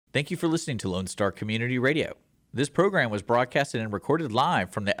Thank you for listening to Lone Star Community Radio. This program was broadcasted and recorded live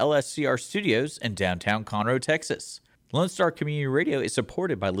from the LSCR studios in downtown Conroe, Texas. Lone Star Community Radio is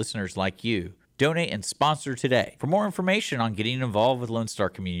supported by listeners like you. Donate and sponsor today. For more information on getting involved with Lone Star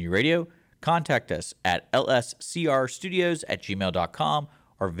Community Radio, contact us at lscrstudios@gmail.com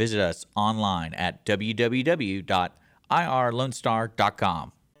or visit us online at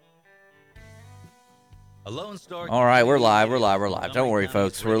www.irlonestar.com. All right, we're live. Don't worry,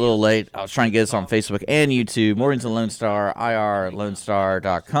 folks. We're a little late. I was trying to get us on Facebook and YouTube. Mornington Lone Star,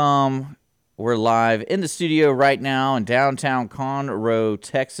 irlonestar.com. We're live in the studio right now in downtown Conroe,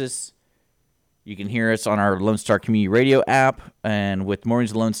 Texas. You can hear us on our Lone Star Community Radio app. And with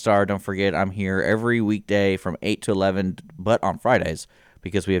Mornington Lone Star, don't forget, I'm here every weekday from 8 to 11, but on Fridays,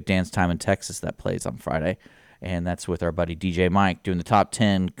 because we have Dance Time in Texas that plays on Friday. And that's with our buddy DJ Mike doing the top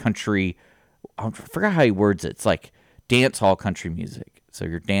 10 country. I forgot how he words it. It's like dance hall country music. So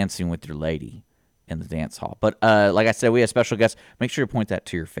you're dancing with your lady in the dance hall. But like I said, we have special guests. Make sure to point that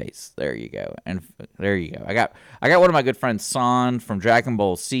to your face. There you go. And there you go. I got one of my good friends, Son from Dragon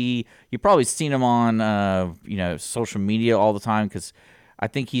Ball C. You've probably seen him on social media all the time because I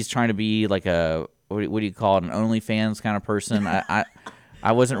think he's trying to be like a what do you call it, an OnlyFans kind of person.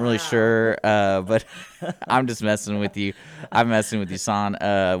 I wasn't really sure, but I'm just messing with you. I'm messing with you, Son.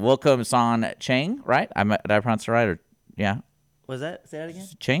 Welcome, Son Cheng, right? Did I pronounce it right? Or yeah? Was that? Say that again.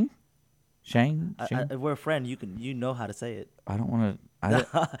 Cheng? Cheng? We're a friend. You know how to say it. I don't want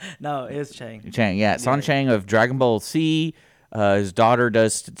to. No, it's Cheng. Cheng, yeah. Son Cheng of Dragon Ball C. His daughter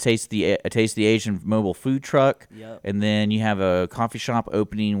does Taste the Asian mobile food truck. Yep. And then you have a coffee shop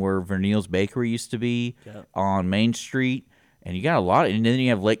opening where Vernil's Bakery used to be on Main Street. And you got a lot, and then you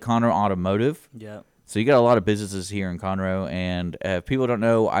have Lake Conroe Automotive. Yeah. So you got a lot of businesses here in Conroe, and if people don't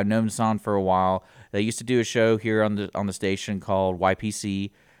know, I've known Son for a while. They used to do a show here on the station called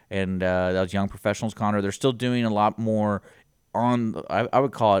YPC, and that was Young Professionals Conroe. They're still doing a lot more on, I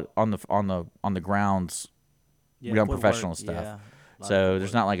would call it on the grounds, young professional stuff. Yeah, so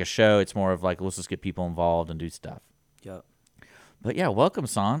there's not like a show; it's more of like let's just get people involved and do stuff. Yep. But yeah, welcome,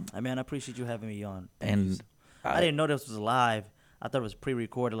 Son. I mean, I appreciate you having me on. And I didn't know this was live. I thought it was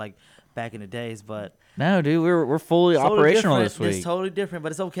pre-recorded like back in the days, but no, dude, we're fully operational this week. It's totally different,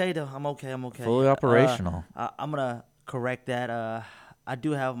 but it's okay though. I'm okay. Fully operational. I'm gonna correct that. I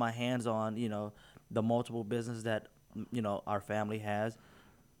do have my hands on the multiple business that our family has.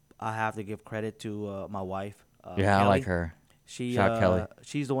 I have to give credit to my wife. Yeah, Kelly. I like her. Shout Kelly.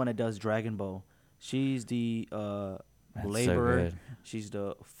 She's the one that does Dragon Ball. She's the laborer. So she's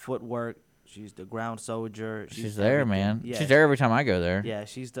the footwork. She's the ground soldier. She's there, man. Yeah. She's there every time I go there. Yeah,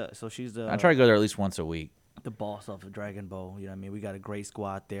 she's the. I try to go there at least once a week. The boss of Dragon Ball. You know what I mean? We got a great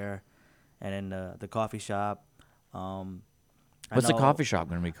squad there, and then the coffee shop. What's the coffee shop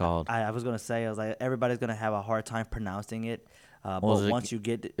going to be called? I was gonna say, I was like, everybody's gonna have a hard time pronouncing it. But once you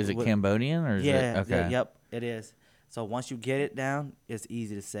get, is it Cambodian or is it okay? Yeah, yep, it is. So once you get it down, it's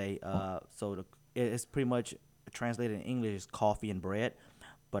easy to say. It's pretty much translated in English is coffee and bread.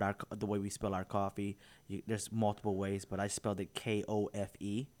 But the way we spell our coffee, there's multiple ways. But I spelled it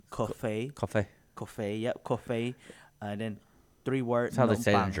Kofe, Coffee. Coffee, yep, Coffee. And then 3 words. That's how they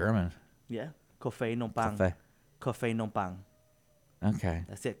say it in German. Yeah, Coffee non pan. Coffee non pan. Okay.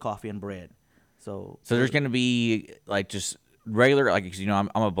 That's it, coffee and bread. So there's going to be like just regular, like I'm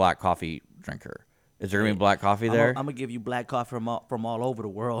a black coffee drinker. Is there going to be black coffee there? I'm going to give you black coffee from all over the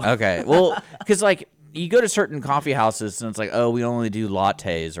world. Okay. Well, because like you go to certain coffee houses and it's like, oh, we only do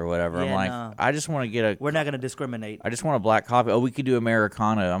lattes or whatever. Yeah, I'm like, no. I just want to get We're not going to discriminate. I just want a black coffee. Oh, we could do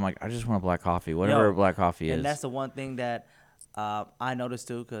Americano. I'm like, I just want a black coffee, whatever a black coffee is. And that's the one thing that I noticed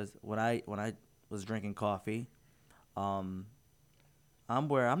too, because when I was drinking coffee, I'm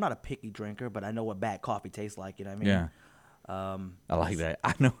not a picky drinker, but I know what bad coffee tastes like. You know what I mean? Yeah. I like that.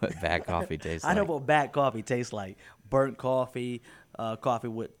 I know what bad coffee tastes like. I know what bad coffee tastes like. Burnt coffee, coffee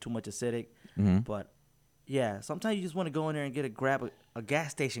with too much acidic. Mm-hmm. But yeah, sometimes you just want to go in there and grab a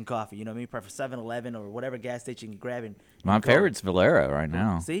gas station coffee. You know what I mean? Probably 7-Eleven or whatever gas station you're grabbing. My favorite's Valero right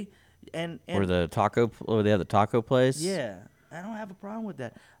now. See? And or they have the taco place. Yeah. I don't have a problem with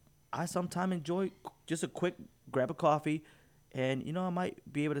that. I sometimes enjoy just a quick grab a coffee. And, I might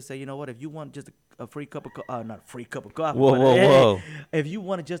be able to say, you know what, if you want just a free cup of not a free cup of coffee. Whoa. If you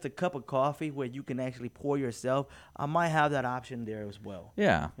wanted just a cup of coffee where you can actually pour yourself, I might have that option there as well. Yeah.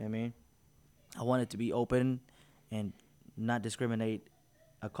 You know what I mean? I want it to be open and not discriminate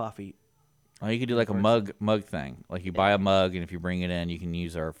a coffee. Oh, you could do like a mug thing. Like you buy a mug, and if you bring it in, you can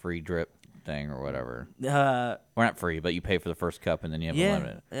use our free drip thing or whatever. Or not free, but you pay for the first cup, and then you have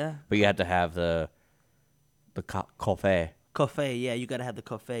unlimited. Yeah. But you have to have the coffee. Cafe, yeah, you gotta have the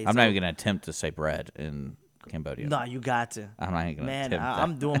cafe. I'm So, not even gonna attempt to say bread in Cambodian. no, you got to. I'm not even gonna Man, attempt that.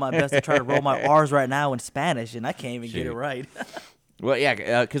 I'm doing my best to try to roll my R's right now in Spanish, and I can't even get it Shoot. right. Well,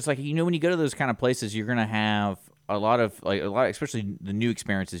 yeah, because like when you go to those kind of places, you're gonna have a lot, especially the new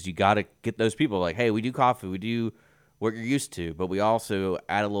experiences. You got to get those people like, hey, we do coffee, we do what you're used to, but we also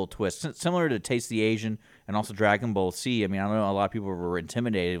add a little twist, similar to Taste the Asian and also Dragon Bowl C. I mean, I know a lot of people were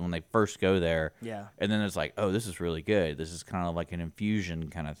intimidated when they first go there. Yeah. And then it's like, oh, this is really good. This is kind of like an infusion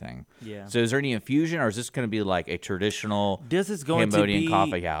kind of thing. Yeah. So is there any infusion, or is this going to be like a traditional This is going Cambodian to be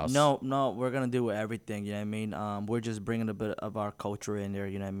coffee house? No, we're gonna do everything. You know what I mean? We're just bringing a bit of our culture in there.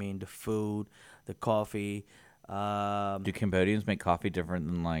 You know what I mean? The food, the coffee. Do Cambodians make coffee different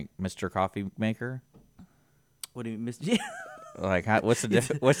than like Mr. Coffee Maker? What do you miss? Yeah. Like, what's the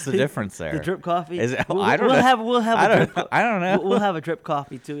difference there? The drip coffee. Is it, We'll, I don't we'll know. have a drip. I don't know. We'll have a drip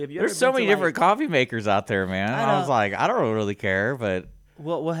coffee too. If you There's so many different coffee makers out there, man. I was like, I don't really care, but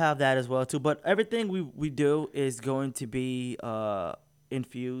we'll have that as well too. But everything we do is going to be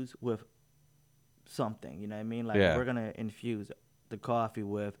infused with something. You know what I mean? Like we're gonna infuse the coffee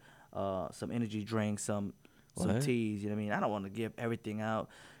with some energy drinks, some teas. You know what I mean? I don't want to give everything out.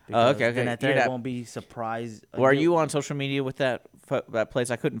 Okay. Then at that it won't be surprised. Well, are you on social media with that place?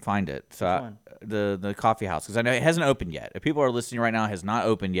 I couldn't find it. So the coffee house, because I know it hasn't opened yet. If people are listening right now, it has not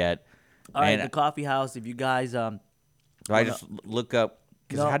opened yet. All right, the coffee house. If you guys I just look up,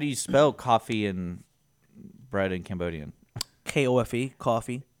 because how do you spell coffee and bread in Cambodian? KOFE,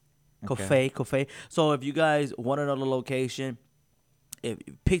 coffee, cafe. So if you guys want another location,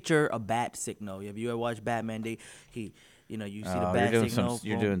 picture a bat signal. If you ever watch Batman, you see the bat signal.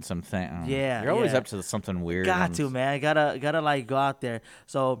 You're doing something. Yeah, you're always up to something weird. Got to, man. Gotta like go out there.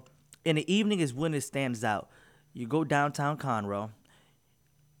 So in the evening is when it stands out. You go downtown Conroe,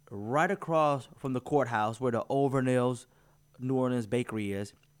 right across from the courthouse where the Overneil's New Orleans Bakery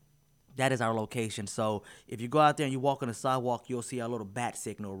is. That is our location. So if you go out there and you walk on the sidewalk, you'll see our little bat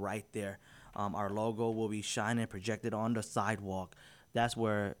signal right there. Our logo will be shining, projected on the sidewalk. That's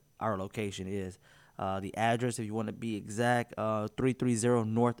where our location is. The address, if you want to be exact, 330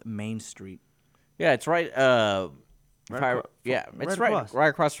 North Main Street. Yeah, it's right. It's right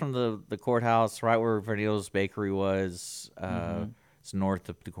across from the courthouse, right where Vernil's Bakery was. It's north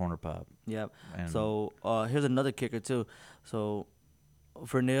of the corner pub. Yep. So here's another kicker too. So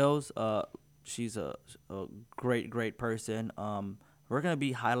Vernil's, she's a great person. We're gonna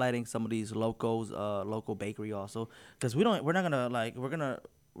be highlighting some of these local bakery also, because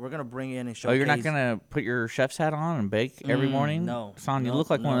we're gonna bring in and showcase. Oh, you're not gonna put your chef's hat on and bake every morning? No, Son, you look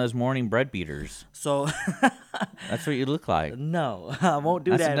like one of those morning bread beaters. So that's what you look like. No, I won't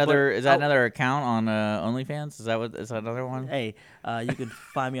do that. Is that another account on OnlyFans? Is that another one? Hey, you can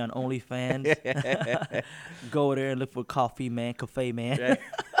find me on OnlyFans. Go there and look for Cafe Man.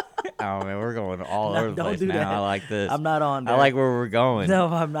 Oh man, we're going all over the place do now. that. I like this. I'm not on there. I like where we're going. No,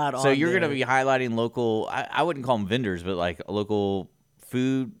 I'm not on. So you're there. gonna be highlighting local. I wouldn't call them vendors, but like local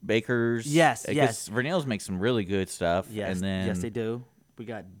food bakers. Yes. Vernil's makes some really good stuff. Yes, and then yes they do. We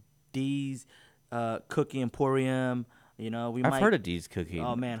got D's Cookie Emporium. I've heard of D's Cookie.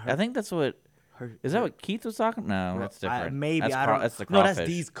 Oh man, I think that's what. Is that what Keith was talking? No, that's different. Maybe that's I don't. That's the No, crawfish. that's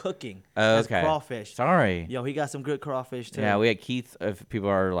D's Cooking. Oh, That's okay. crawfish. Sorry. Yo, he got some good crawfish too. Yeah, we had Keith. If people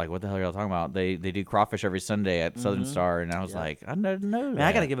are like, "What the hell are y'all talking about?" They do crawfish every Sunday at Southern Star, and I was like, "I didn't know that." Man,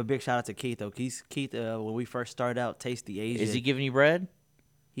 I gotta give a big shout out to Keith though. Keith, when we first started out, Taste the Asian. Is he giving you bread?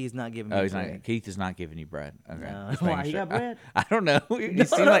 He's not giving me bread. Not. Keith is not giving you bread. Okay. No. Why, he got bread? I don't know. You No.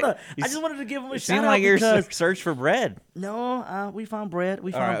 I just wanted to give him a shout out. Seemed like you're search for bread. No, we found bread.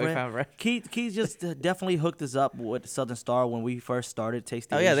 We found bread. Keith just definitely hooked us up with Southern Star when we first started Taste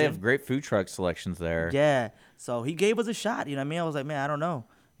the Asian. Oh yeah, they have great food truck selections there. Yeah. So he gave us a shot. You know what I mean? I was like, man, I don't know.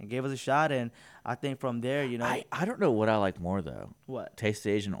 And gave us a shot, and I think from there, I don't know what I like more though. What? Taste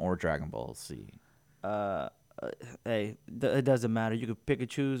the Asian or Dragon Ball C? Hey, it doesn't matter. You could pick and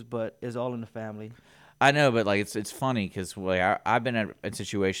choose, but it's all in the family. I know, but like it's funny because I've been in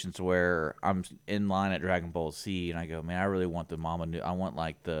situations where I'm in line at Dragon Ball C and I go, man, I really want the Mama Noodle. I want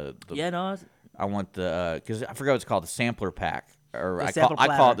like the I want the because I forgot what it's called, the sampler pack, or I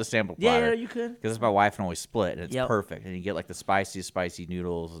call it the sample platter. Yeah, you could. Because it's my wife and always split, and it's perfect, and you get like the spicy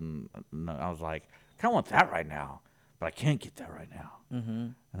noodles, and I was like, I kind of want that right now, but I can't get that right now. Mm-hmm.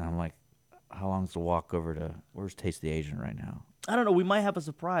 And I'm like, how long's the walk over to where's Taste the Asian right now? I don't know. We might have a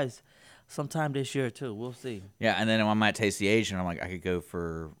surprise sometime this year too. We'll see. Yeah, and then when I might Taste the Asian, I'm like, I could go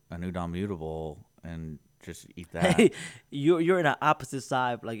for a noodle bowl and just eat that. Hey, you're in the opposite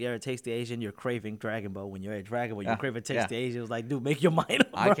side. Like you're at Taste the Asian, you're craving Dragon Ball. When you're at Dragon Ball, you're craving Taste the Asian. It's like, dude, make your mind up.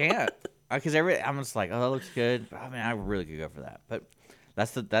 I can't. Because I'm just like, oh, that looks good. I mean, I really could go for that. But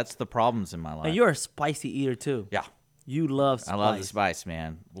that's the problems in my life. And you're a spicy eater too. Yeah. You love spice. I love the spice,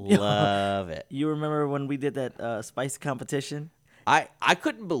 man. Love it. You remember when we did that spice competition? I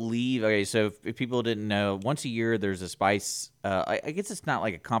couldn't believe. Okay, so if people didn't know, once a year there's a spice. I guess it's not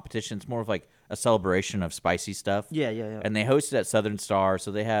like a competition. It's more of like a celebration of spicy stuff. Yeah. And they host it at Southern Star,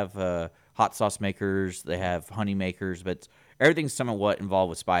 so they have hot sauce makers, they have honey makers, but everything's somewhat involved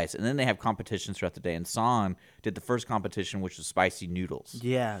with spice. And then they have competitions throughout the day. And San did the first competition, which was spicy noodles.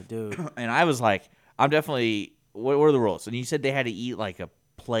 Yeah, dude. And I was like, I'm definitely. What are the rules? And you said they had to eat like a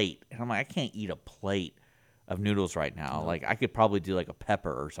plate, and I'm like, I can't eat a plate of noodles right now. No. Like I could probably do like a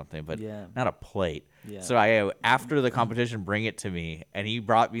pepper or something, but not a plate. Yeah. So after the competition, bring it to me, and he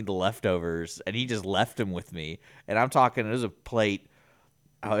brought me the leftovers, and he just left them with me. And I'm talking, it was a plate.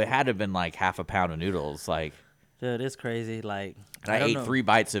 Oh, it had to have been like half a pound of noodles, like. Dude, it's crazy. Like, and I ate 3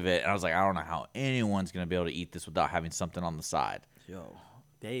 bites of it, and I was like, I don't know how anyone's gonna be able to eat this without having something on the side. Yo,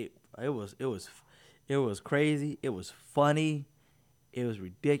 it was crazy. It was funny. It was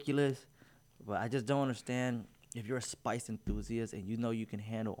ridiculous. But I just don't understand, if you're a spice enthusiast and you know you can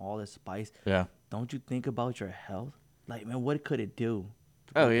handle all this spice, don't you think about your health? Like, man, what could it do?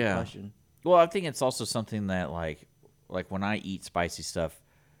 Oh, yeah. Well, I think it's also something that, like when I eat spicy stuff,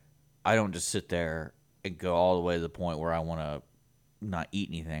 I don't just sit there and go all the way to the point where I want to not eat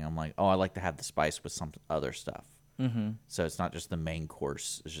anything. I'm like, oh, I like to have the spice with some other stuff. Mm-hmm. So it's not just the main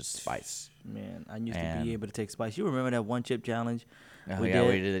course; it's just spice. Man, I used to be able to take spice. You remember that one chip challenge? We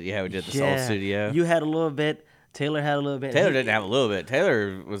did. Yeah, we did the whole studio. You had a little bit. Taylor had a little bit. Taylor didn't have a little bit.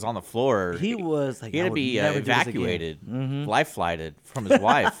 Taylor was on the floor. He was like, he had to be evacuated, life flighted from his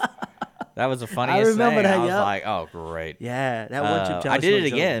wife. That was the funniest thing. That. I was like, oh, great. Yeah, that one chip challenge. I did it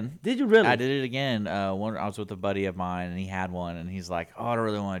again. Did you really? I did it again. I was with a buddy of mine, and he had one, and he's like, oh, I don't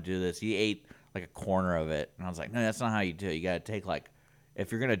really want to do this. He ate like a corner of it, and I was like, no, that's not how you do it. You got to take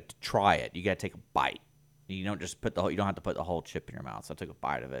if you're gonna try it, you got to take a bite. You don't just you don't have to put the whole chip in your mouth. So I took a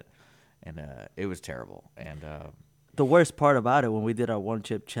bite of it, and it was terrible. And the worst part about it when we did our one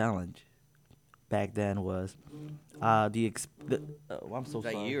chip challenge back then was I'm so sorry. Is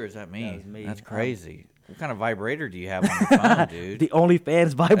that you or is that me? That was me. That's crazy. What kind of vibrator do you have on your phone, dude? The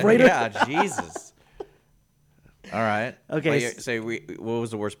OnlyFans vibrator. Yeah, Jesus. All right. Okay. What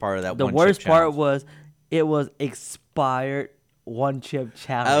was the worst part of that? The worst part was it was expired one chip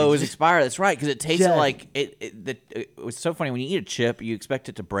challenge. Oh, it was expired. That's right, because it tasted like it was so funny. When you eat a chip, you expect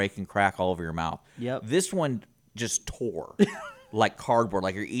it to break and crack all over your mouth. Yep. This one just tore like cardboard,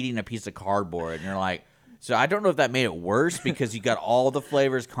 like you're eating a piece of cardboard, and you're like. So I don't know if that made it worse because you got all the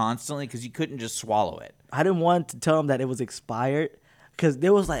flavors constantly because you couldn't just swallow it. I didn't want to tell them that it was expired because they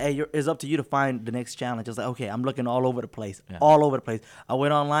was like, hey, it's up to you to find the next challenge. I was like, okay, I'm looking all over the place, all over the place. I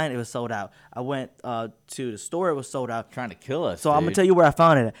went online, it was sold out. I went to the store, it was sold out. Trying to kill us, So I'm going to tell you where I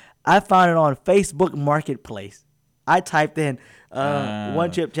found it. I found it on Facebook Marketplace. I typed in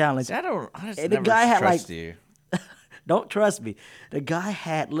one chip challenge. I just and never the guy had trust you. Don't trust me. The guy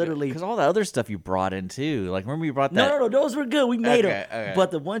had literally... Because all the other stuff you brought in, too. Like, remember you brought that... No, those were good. We made them. Okay.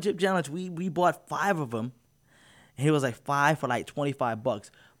 But the one chip challenge, we bought 5 of them. And it was like 5 for like $25.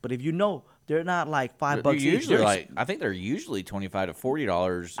 But if you know, they're not like $5 each. Usually I think they're usually $25 to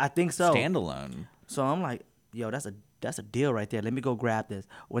 $40. I think so. Standalone. So I'm like, yo, that's a deal right there. Let me go grab this.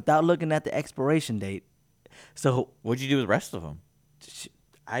 Without looking at the expiration date. So... What'd you do with the rest of them?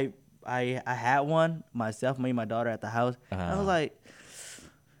 I had one myself, me and my daughter at the house. I was like,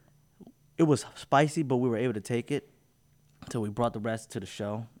 it was spicy, but we were able to take it. So we brought the rest to the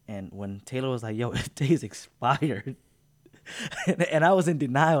show. And when Taylor was like, yo, it tastes expired. and I was in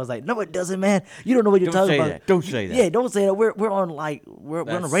denial. I was like, no, it doesn't, man. You don't know what you're talking about. Don't say that. Yeah, don't say that. We're on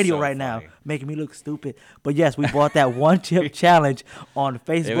on the radio right now, making me look stupid. But yes, we bought that one chip challenge on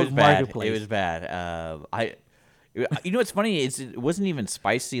Facebook Marketplace. It was bad. You know what's funny is it wasn't even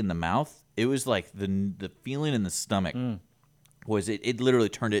spicy in the mouth. It was like the feeling in the stomach was it literally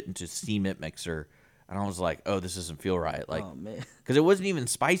turned it into cement mixer, and I was like, oh, this doesn't feel right. Like, oh man, because it wasn't even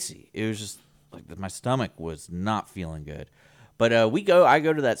spicy. It was just like my stomach was not feeling good. But I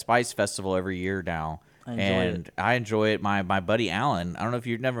go to that spice festival every year now. I enjoy it. My buddy Alan, I don't know if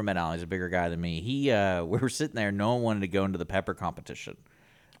you've never met Alan. He's a bigger guy than me. We were sitting there. No one wanted to go into the pepper competition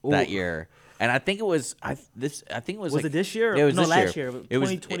that year. And I think it was Was it this year? Yeah, it was last year. It was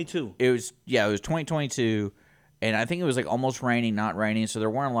 2022. It was 2022, and I think it was like almost raining, not raining, so there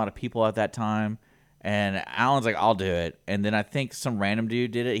weren't a lot of people at that time. And Alan's like, I'll do it. And then I think some random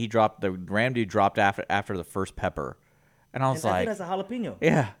dude did it. The random dude dropped after the first pepper, and I was like, I think that's a jalapeno.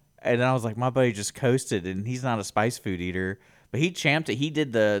 Yeah. And then I was like, my buddy just coasted, and he's not a spice food eater. But he champed it. He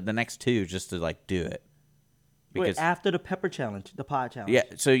did the next two just to like do it. Wait, after the pepper challenge, the pod challenge. Yeah.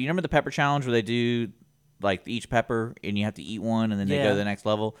 So you remember the pepper challenge where they do like each pepper and you have to eat one and then they go to the next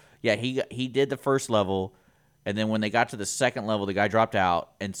level? Yeah, he did the first level, and then when they got to the second level, the guy dropped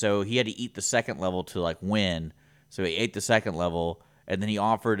out, and so he had to eat the second level to like win. So he ate the second level, and then he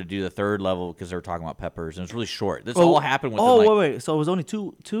offered to do the third level because they were talking about peppers, and it was really short. This all happened within wait. So it was only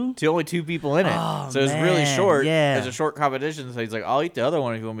two? Only two people in it. Oh, so it was really short. Yeah. It was a short competition. So he's like, I'll eat the other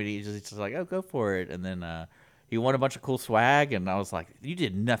one if you want me to eat. He's just like, oh, go for it. And then he won a bunch of cool swag, and I was like, you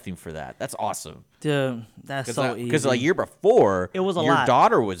did nothing for that. That's awesome. Dude, that's so easy. Because like year before, it was your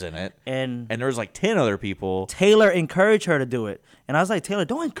daughter was in it, and there was like 10 other people. Taylor encouraged her to do it. And I was like, Taylor,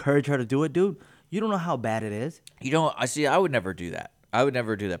 don't encourage her to do it, dude. You don't know how bad it is. You know, I would never do that. I would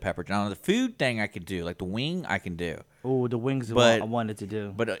never do that pepper. Now, the food thing I could do, like the wing, I can do. Oh, the wings is what I wanted to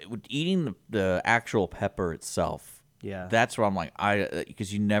do. But with eating the actual pepper itself, that's where I'm like,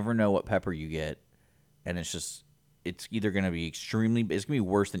 because you never know what pepper you get, and it's either going to be it's going to be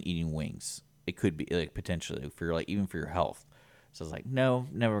worse than eating wings. It could be like potentially for like even for your health. So I was like, no,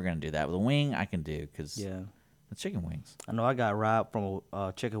 never going to do that. With a wing, I can do because the chicken wings. I know I got robbed from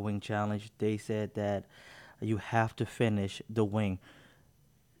a chicken wing challenge. They said that you have to finish the wing.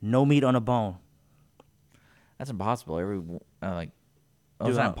 No meat on the bone. That's impossible. It's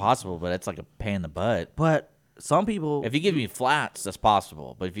not impossible, but it's like a pain in the butt. But some people, if you give me flats, that's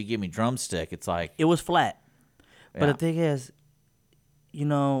possible. But if you give me drumstick, it's like it was flat. But the thing is,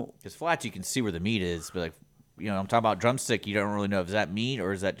 because flats you can see where the meat is. But like, I'm talking about drumstick. You don't really know if is that meat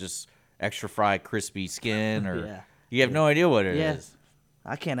or is that just extra fried, crispy skin, or you have no idea what it is.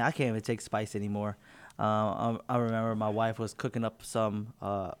 I can't even take spice anymore. I remember my wife was cooking up some.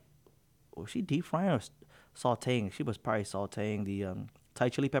 Was she deep frying or sautéing? She was probably sautéing the Thai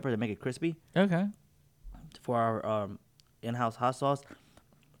chili pepper to make it crispy. Okay. For our in-house hot sauce,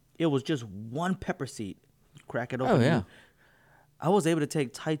 it was just one pepper seed. Crack it open. Oh yeah. I was able to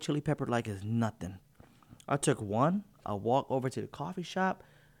take Thai chili pepper like it's nothing. I took one. I walked over to the coffee shop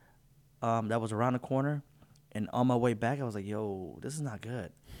that was around the corner, and on my way back, I was like, "Yo, this is not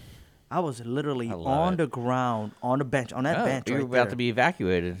good." I was literally on the ground, on the bench, on that bench. You were about to be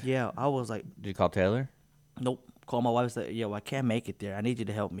evacuated. Yeah, I was like, did you call Taylor? Nope. Call my wife and said, "Yo, I can't make it there. I need you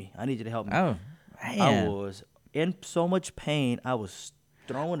to help me. Oh, man. I was in so much pain. I was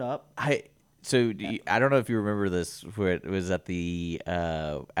throwing up. I don't know if you remember this. Where it was at the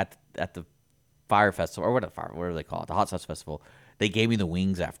at the fire festival or whatever do they call it? The hot sauce festival. They gave me the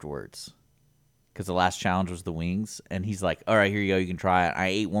wings afterwards. Because the last challenge was the wings, and he's like, "All right, here you go. You can try it." I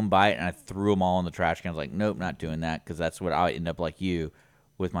ate one bite, and I threw them all in the trash can. I was like, "Nope, not doing that," because that's what I end up like you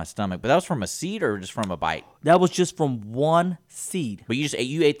with my stomach. But that was from a seed or just from a bite? That was just from one seed. But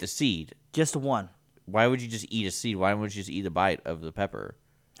you ate the seed. Just one. Why would you just eat a seed? Why would you just eat a bite of the pepper?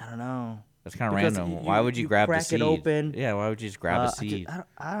 I don't know. That's kind of random. Why would you grab the seed? Crack it open. Yeah, why would you just grab a seed?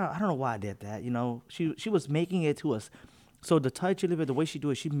 I don't know why I did that. She was making it to us. So the Thai chili, the way she do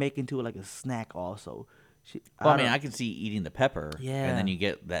it, she make into it like a snack also. I can see eating the pepper. Yeah. And then you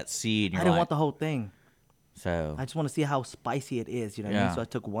get that seed. And I didn't want the whole thing. So I just want to see how spicy it is. You know what I mean? So I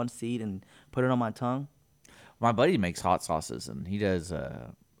took one seed and put it on my tongue. My buddy makes hot sauces, and he does.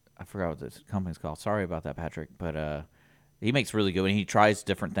 I forgot what this company's called. Sorry about that, Patrick. But he makes really good. And he tries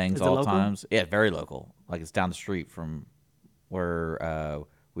different things all the times. Yeah, very local. Like it's down the street from where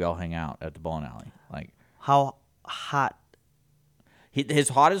we all hang out at the bowling alley. Like how hot? His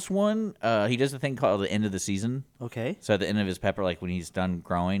hottest one, he does a thing called the end of the season. Okay. So at the end of his pepper, like when he's done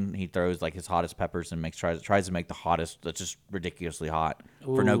growing, he throws like his hottest peppers and tries to make the hottest that's just ridiculously hot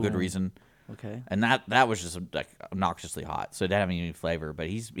for no good reason. Okay. And that was just like obnoxiously hot, so it didn't have any flavor. But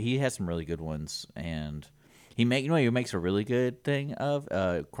he has some really good ones, and he makes a really good thing of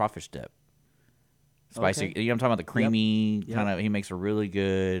crawfish dip. Spicy. Okay. I'm talking about the creamy kind of. He makes a really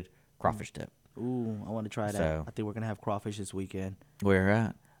good crawfish dip. Ooh, I want to try that. So, I think we're gonna have crawfish this weekend. Where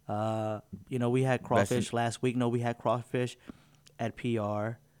at? We had crawfish last week. No, we had crawfish at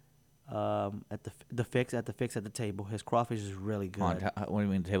PR. At the fix at the table. His crawfish is really good. What do you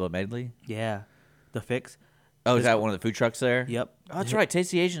mean, the table at Medley? Yeah, the fix. Oh, is that one of the food trucks there? Yep. Oh, that's right,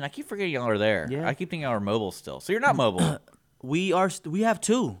 Tasty Asian. I keep forgetting y'all are there. Yeah. I keep thinking y'all are mobile still. So you're not mobile. We have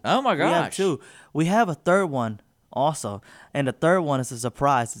two. Oh my gosh. We have two. We have a third one also, and the third one is a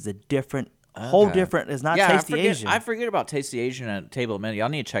surprise. It's a different. Whole different. It's not Tasty Asian. I forget about Tasty Asian at Table of Many. Y'all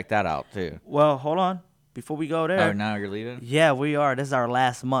need to check that out too. Well, hold on. Before we go there. Oh, now you're leaving? Yeah, we are. This is our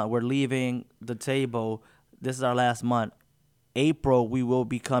last month. We're leaving the table. This is our last month. April, we will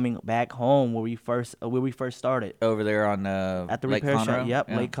be coming back home where we first started. Over there on at the Lake repair Conroe? shop. Yep,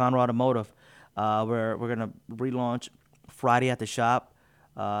 Yeah. Lake Conroe Automotive. We're gonna relaunch Friday at the shop,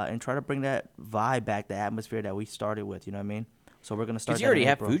 and try to bring that vibe back, the atmosphere that we started with. You know what I mean? So we're gonna start. Because you that in already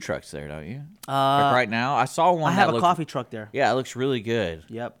have April. food trucks there, don't you? Like right now, I saw one. I have that a looks, coffee truck there. Yeah, it looks really good.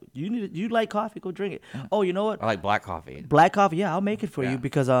 Yep. You like coffee? Go drink it. Oh, you know what? I like black coffee. Black coffee. Yeah, I'll make it for Yeah. you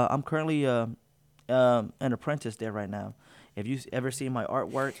because I'm currently an apprentice there right now. If you ever seen my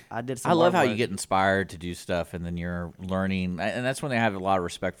artwork, I did some. I love how artwork. you get inspired to do stuff, and then you're learning, and that's when they have a lot of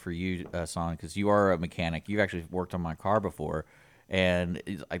respect for you, Son, because you are a mechanic. You've actually worked on my car before, and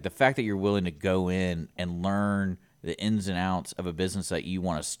it's like the fact that you're willing to go in and learn the ins and outs of a business that you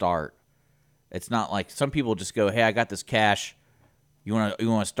want to start. It's not like some people just go, "Hey, I got this cash. You want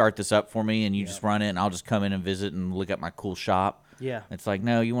to start this up for me?" And you just run it, and I'll just come in and visit and look at my cool shop. Yeah. It's like,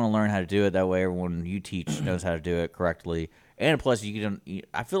 no, you want to learn how to do it. That way everyone you teach knows how to do it correctly. And plus,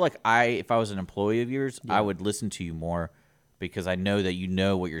 I feel like if I was an employee of yours, I would listen to you more because I know that you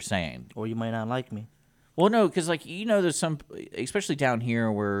know what you're saying. Or you might not like me. Well, no, because like there's some, especially down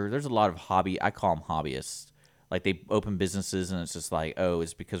here where there's a lot of I call them hobbyists. Like they open businesses and it's just like, oh,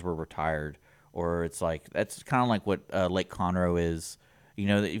 it's because we're retired, or it's like that's kind of like what Lake Conroe is.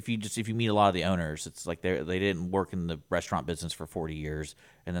 If you meet a lot of the owners, it's like they didn't work in the restaurant business for 40 years,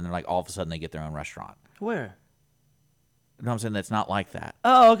 and then they're like all of a sudden they get their own restaurant. Where? No, I'm saying that's not like that.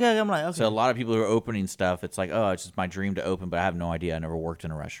 Oh, okay. I'm like, okay. So a lot of people who are opening stuff, it's like, oh, it's just my dream to open, but I have no idea. I never worked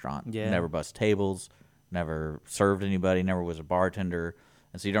in a restaurant. Yeah. Never bussed tables, never served anybody, never was a bartender.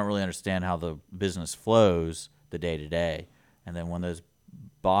 And so you don't really understand how the business flows the day to day. And then when those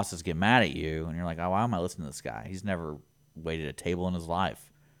bosses get mad at you and you're like, oh, why am I listening to this guy? He's never waited a table in his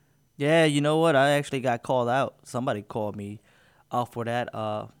life. Yeah, you know what? I actually got called out. Somebody called me out for that.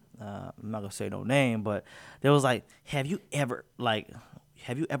 I'm not gonna say no name, but they was like, have you ever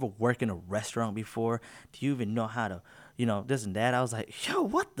worked in a restaurant before? Do you even know how to, this and that? I was like, yo,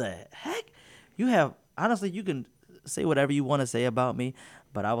 what the heck? Honestly, you can say whatever you want to say about me,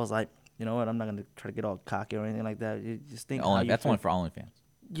 but I was like, you know what? I'm not gonna try to get all cocky or anything like that. You just think That's one for OnlyFans.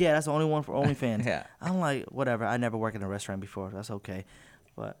 Yeah, that's the only one for OnlyFans. Yeah. I'm like, whatever. I never worked in a restaurant before. That's okay.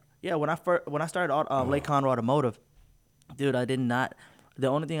 But yeah, when I started Lake Conroe Automotive, dude, I did not. The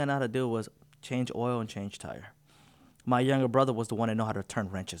only thing I know how to do was change oil and change tire. My younger brother was the one that know how to turn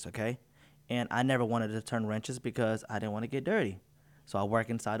wrenches. Okay, and I never wanted to turn wrenches because I didn't want to get dirty. So I work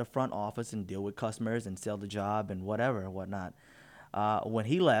inside the front office and deal with customers and sell the job and whatever and whatnot. When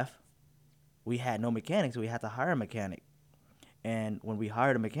he left, we had no mechanics. We had to hire a mechanic. And when we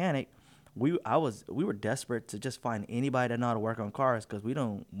hired a mechanic, we were desperate to just find anybody that know how to work on cars because we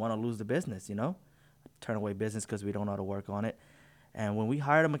don't want to lose the business, turn away business because we don't know how to work on it. And when we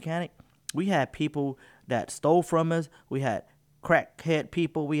hired a mechanic, we had people that stole from us. We had crackhead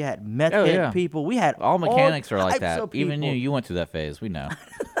people. We had meth head people. We had all mechanics are like that. Even you went through that phase. We know.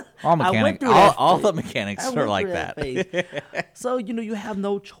 All mechanics, all the mechanics are like that. So, you have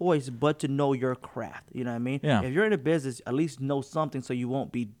no choice but to know your craft. You know what I mean? Yeah. If you're in a business, at least know something so you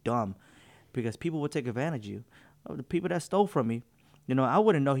won't be dumb because people will take advantage of you. The people that stole from me, I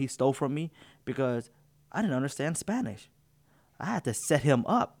wouldn't know he stole from me because I didn't understand Spanish. I had to set him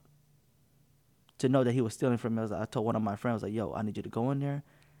up to know that he was stealing from me. I told one of my friends, like, yo, I need you to go in there,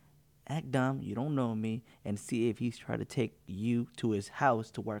 act dumb, you don't know me, and see if he's trying to take you to his house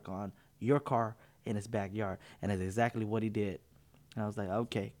to work on your car in his backyard. And that's exactly what he did. And I was like,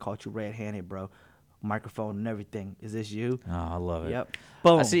 okay, caught you red-handed, bro. Microphone and everything. Is this you? Oh, I love it. Yep.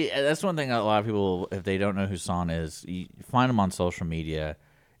 Boom. See, that's one thing a lot of people, if they don't know who Son is, you find him on social media.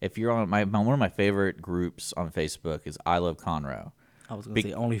 If you're on one of my favorite groups on Facebook is I Love Conroe. I was gonna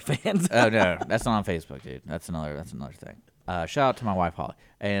say OnlyFans. Oh no, that's not on Facebook, dude. That's another thing. Shout out to my wife Holly,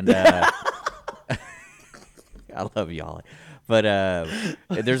 and I love you, Holly. But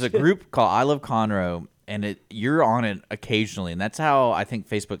there's a group called I Love Conroe, and you're on it occasionally, and that's how I think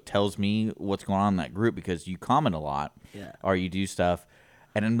Facebook tells me what's going on in that group because you comment a lot, or you do stuff.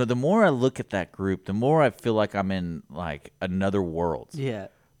 And the more I look at that group, the more I feel like I'm in like another world. Yeah.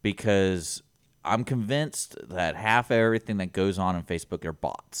 Because I'm convinced that half of everything that goes on in Facebook are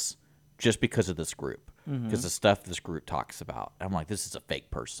bots just because of this group. Because the stuff this group talks about. I'm like, this is a fake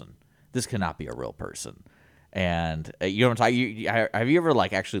person. This cannot be a real person. And you know what I'm talking about? Have you ever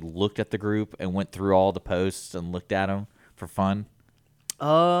like actually looked at the group and went through all the posts and looked at them for fun?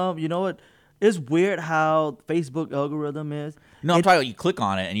 You know what? It's weird how Facebook algorithm is. No, I'm talking about you click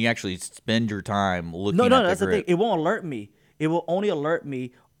on it and you actually spend your time looking at the group. No, that's the thing. It won't alert me. It will only alert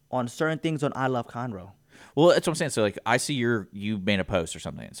me on certain things on I Love Conroe. Well, that's what I'm saying. So, like, I see you made a post or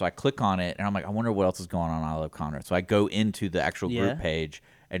something. So I click on it, and I'm like, I wonder what else is going on I Love Conroe. So I go into the actual group page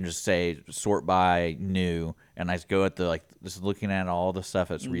and just say sort by new, and I just go at just looking at all the stuff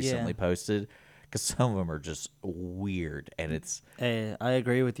that's recently posted. because some of them are just weird, and it's Hey, I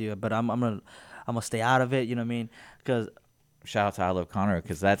agree with you, but I'm gonna stay out of it. You know what I mean? Because shout out to I Love Conroe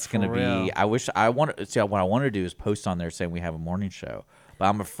because that's gonna For be. real. I wish I want to see what I want to do is post on there saying we have a morning show, but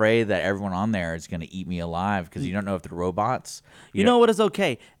I'm afraid that everyone on there is gonna eat me alive because you don't know if they're robots. you know what is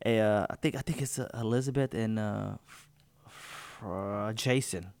okay. I think it's Elizabeth and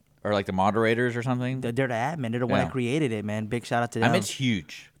Jason. or like the moderators or something. They're the admin. They're the one Yeah. that created it, man. Big shout out to them. I mean, it's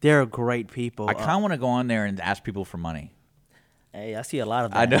huge. They're great people. I kind of want to go on there and ask people for money. Hey, I see a lot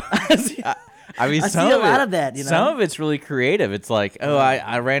of that. I know. I mean, I some see a of lot it- of that, you Some know? of it's really creative. It's like, oh,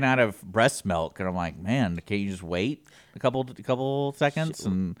 I ran out of breast milk, and I'm like, man, can't you just wait a couple seconds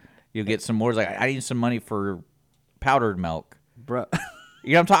and you'll get some more? It's like, I need some money for powdered milk. bro.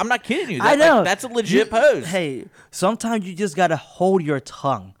 You know what I'm talking? I'm not kidding you. I know. Like, that's a legit post. Hey, sometimes you just gotta hold your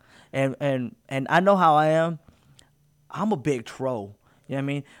tongue, and I know how I am. I'm a big troll. You know what I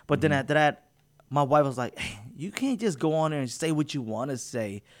mean? But then after that, my wife was like, hey, you can't just go on there and say what you want to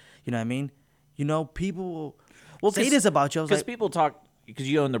say. You know what I mean? You know, people will say this about you. I was Because like, people talk, because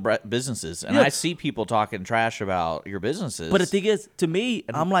you own the businesses, and Yeah. I see people talking trash about your businesses. but the thing is, to me,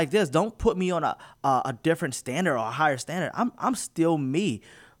 I'm like this. Don't put me on a different standard or a higher standard. I'm still me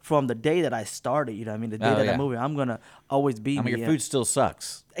from the day that I started. You know what I mean? The day Oh, that I yeah. moved here, I'm gonna always be I mean, me. your and food still sucks.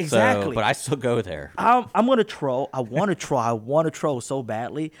 So- Exactly. but I still go there. I'm gonna troll. I want to troll. I want to troll so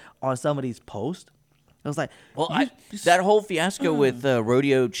badly on some of these posts. I was like, Well, you- that whole fiasco with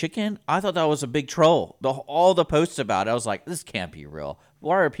rodeo chicken, I thought that was a big troll. All the posts about it, I was like, this can't be real.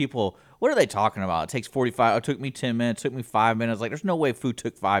 Why are people? What are they talking about? It takes 45. It took me 10 minutes. It took me 5 minutes. Like, there's no way food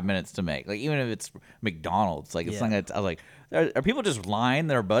took 5 minutes to make. Like, even if it's McDonald's, like it's Yeah. not. Gonna, I was like, are people just lying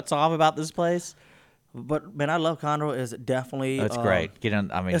their butts off about this place? but man, I love Conroe is definitely That's great. Get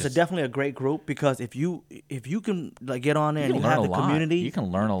in. I mean, It's definitely a great group because if you can like get on there and can you have learn the a lot. community, You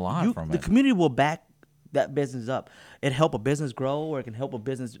can learn a lot from the it. community will back that business up. It help a business grow or it can help a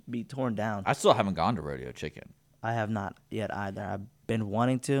business be torn down. I still haven't gone to rodeo chicken. I have not yet either. I've been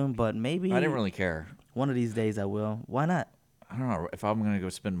wanting to, but maybe I didn't really care. one of these days I will. Why not? I don't know if I'm gonna go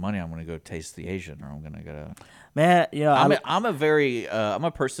spend money. I'm gonna go taste the Asian, or I'm gonna go. Man, you know, I'm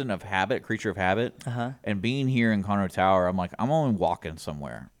a person of habit, creature of habit, Uh-huh. and being here in Conroe Tower, I'm like, I'm only walking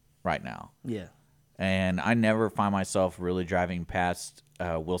somewhere right now, yeah. and I never find myself really driving past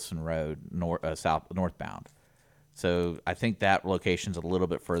Wilson Road northbound. So I think that location's a little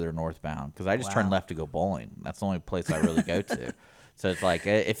bit further northbound because I just turn Wow. left to go bowling. That's the only place I really go to. So it's like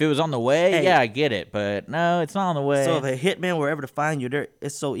if it was on the way, Hey. yeah, I get it, but no, it's not on the way. So if a hitman were ever to find you, there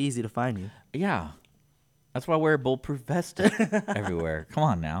it's so easy to find you. Yeah. That's why I wear a bulletproof vest everywhere. Come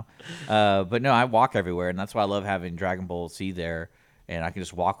on now. But no, I walk everywhere, and that's why I love having Dragon Ball Z there. And I can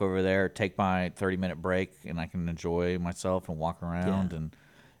just walk over there, take my 30-minute break, and I can enjoy myself and walk around. Yeah. And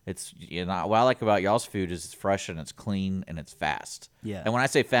it's what I like about y'all's food is it's fresh and it's clean and it's fast. Yeah. And when I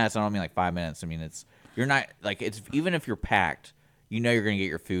say fast, I don't mean like 5 minutes. I mean you're not like it's even if you're packed, you know you're gonna get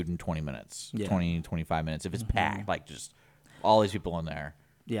your food in 20 minutes, Yeah. 20, 25 minutes. If it's packed, like just all these people in there.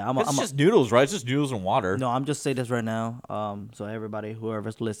 Yeah, It's just noodles, right? It's just noodles and water. No, I'm just saying this right now. So everybody,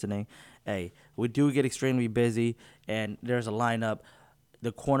 whoever's listening, hey, we do get extremely busy, and there's a lineup.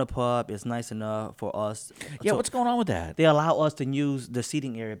 The corner pub is nice enough for us. Yeah, So what's going on with that? they allow us to use the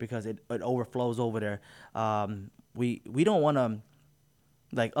seating area because it overflows over there. We don't want to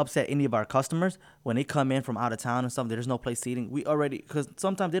like upset any of our customers when they come in from out of town and something. There's no place seating. We already because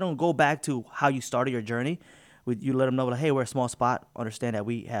sometimes they don't go back to how you started your journey. You let them know like, hey, we're a small spot. Understand that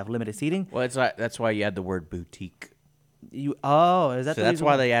we have limited seating. Well, that's why you add the word boutique. Is that So the that's reason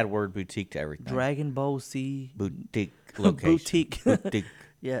why they add word boutique to everything. Dragon Ball Z Boutique location. boutique. Boutique.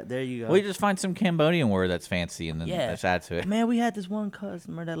 Yeah, there you go. Well, you just find some Cambodian word that's fancy and then Yeah. just add to it. Man, we had this one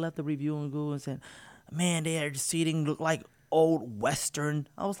customer that left a review on Google and said, "Man, their seating looked like old Western."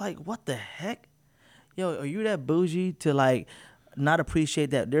 I was like, "What the heck? Yo, are you that bougie to like not appreciate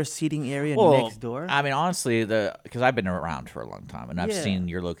that there's seating area next door?" I mean, honestly, because I've been around for a long time, and I've Yeah. seen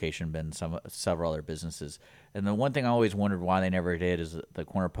your location been several other businesses. And the one thing I always wondered why they never did is that the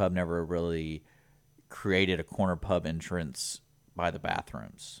corner pub never really created a corner pub entrance by the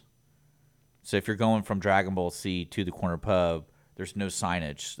bathrooms. So if you're going from Dragon Ball C to the corner pub, there's no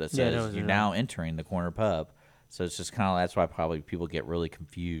signage that Yeah, says you're now entering the corner pub. So it's just kind of that's why probably people get really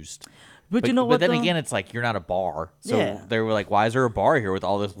confused. But you know what? But then though? again, it's like you're not a bar. So Yeah. they were like, why is there a bar here with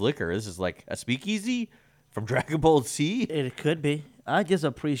all this liquor? This is like a speakeasy from Dragon Ball Z. It could be. I just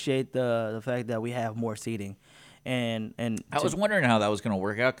appreciate the fact that we have more seating, and I was wondering how that was going to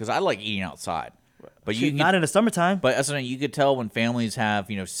work out because I like eating outside. But you not in the summertime. But that's something you could tell when families have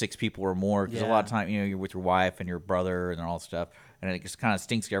 6 people or more because a lot of Yeah. time you're with your wife and your brother and all that stuff. and it just kind of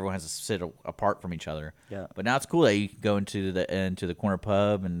stinks. Everyone has to sit apart from each other. Yeah. But now it's cool that you can go into the corner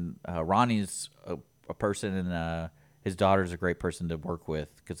pub, and Ronnie's a person, and his daughter's a great person to work with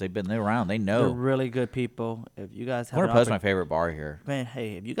because they're around. They know. They're really good people. If you guys have Corner pub's my favorite bar here. man,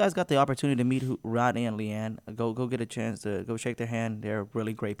 hey, if you guys got the opportunity to meet Rodney and Leanne, go get a chance to go shake their hand. They're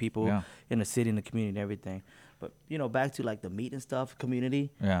really great people in the city, in the community, and everything. But back to like the meat and stuff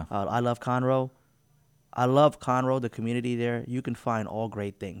community. Yeah. I love Conroe. I love Conroe, the community there. You can find all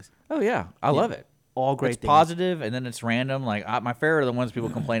great things. Oh yeah, I love it. All great it's things. Positive, and then it's random. Like my favorite are the ones people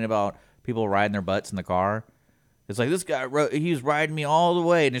complain about people riding their butts in the car. It's like this guy he was riding me all the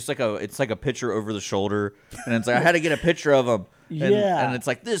way, and it's like a picture over the shoulder, and it's like I had to get a picture of him. And it's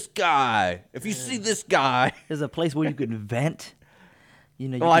like this guy. If you see this guy, there's a place where you can vent.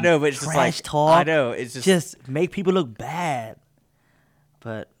 I know, but it's just like talk. I know it's just make people look bad.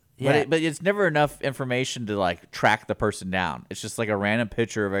 But yeah, but it's never enough information to like track the person down. It's just like a random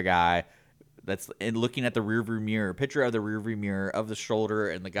picture of a guy that's looking at the rearview mirror, picture of the rearview mirror of the shoulder,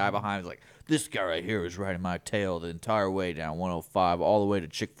 and the guy behind is like, this guy right here is riding my tail the entire way down 105 all the way to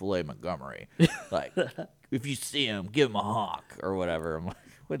Chick-fil-A Montgomery. Like, if you see him, give him a honk or whatever. I'm like,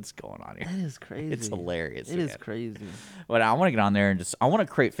 what's going on here? That is crazy. It's hilarious. It is crazy. But I want to get on there and I want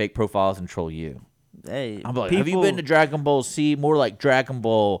to create fake profiles and troll you. Hey, I'm like, have you been to Dragon Ball C? More like Dragon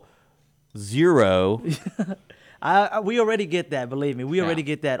Ball Zero. We already get that. Believe me, we already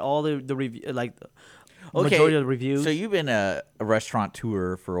get that. All the review, like majority of the reviews. So you've been a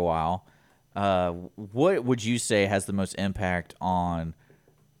restaurateur for a while. What would you say has the most impact on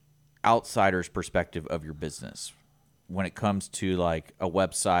outsiders' perspective of your business when it comes to like a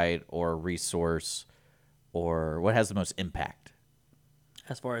website or a resource, or what has the most impact?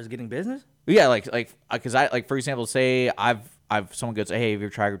 As far as getting business? Yeah, like because I like, for example, say I've someone goes, hey, have you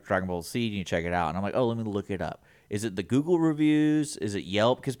tried Dragon Ball Z? Can you check it out? And I'm like, oh, let me look it up. Is it the Google reviews? Is it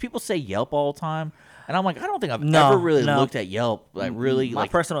Yelp? Because people say Yelp all the time, and I'm like, I don't think I've ever really looked at Yelp. Like really, my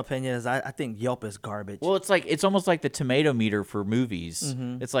personal opinion is I think Yelp is garbage. Well, it's almost like the tomato meter for movies.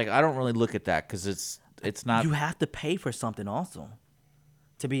 Mm-hmm. It's like I don't really look at that because it's not. You have to pay for something also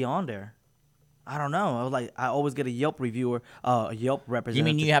to be on there. I don't know. I always get a Yelp reviewer, a Yelp representative. You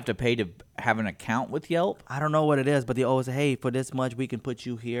mean you have to pay to have an account with Yelp? I don't know what it is, but they always say, hey, for this much, we can put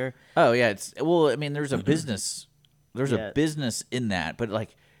you here. Oh yeah, I mean, there's a business. There's a business in that, but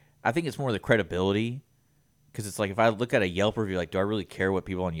like, I think it's more the credibility. Because it's like if I look at a Yelp review, like, do I really care what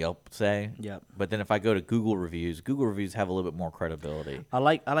people on Yelp say? Yep. But then if I go to Google reviews have a little bit more credibility. I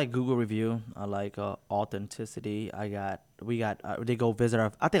like Google review. I like authenticity. They go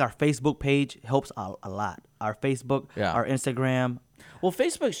visit I think our Facebook page helps a lot. Our Facebook, our Instagram. Well,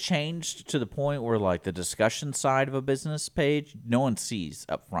 Facebook's changed to the point where like the discussion side of a business page, no one sees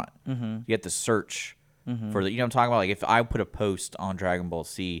up front. Mm-hmm. You have to search for the. You know what I'm talking about? Like if I put a post on Dragon Ball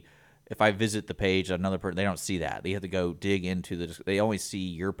C. If I visit the page, another person, they don't see that. They have to go dig into they only see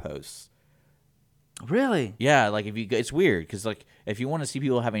your posts. Really? Yeah, like it's weird because like if you want to see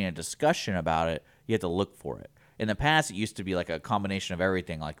people having a discussion about it, you have to look for it. In the past, it used to be like a combination of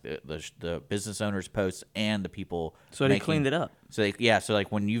everything, like the business owners' posts and the people. So they cleaned it up. So so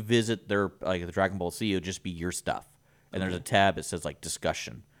like when you visit their like the Dragon Ball C, it'll just be your stuff, and there's a tab that says like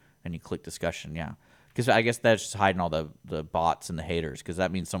discussion, and you click discussion. Yeah. Because I guess that's just hiding all the bots and the haters. Because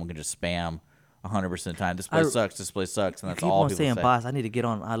that means someone can just spam 100% of the time. This place sucks. This place sucks, and that's all people say. Saying bots. I need to get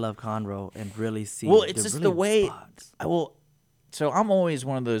on I Love Conroe and really see. Well, it's just the way. So I'm always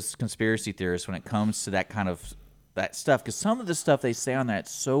one of those conspiracy theorists when it comes to that kind of that stuff. Because some of the stuff they say on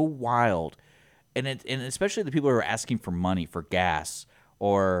that's so wild, and especially the people who are asking for money for gas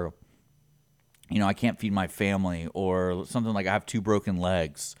or, I can't feed my family or something like I have 2 broken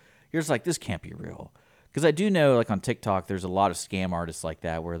legs. You're just like, this can't be real. Because I do know, like on TikTok, there's a lot of scam artists like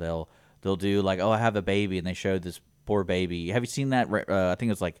that where they'll do like, oh, I have a baby, and they showed this poor baby. Have you seen that? I think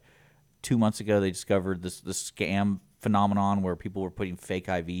it was like 2 months ago they discovered this scam phenomenon where people were putting fake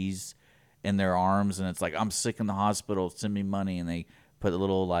IVs in their arms, and it's like, I'm sick in the hospital, send me money, and they put a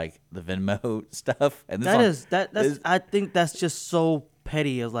little like the Venmo stuff. And I think that's just so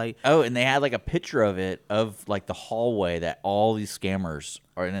petty. Is like, oh, and they had like a picture of it of like the hallway that all these scammers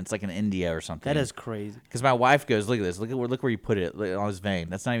are, and it's like in India or something. That is crazy. Because my wife goes, look at this, look where you put it on his vein.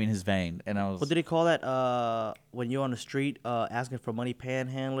 That's not even his vein. And I was, what did he call that? When you're on the street asking for money,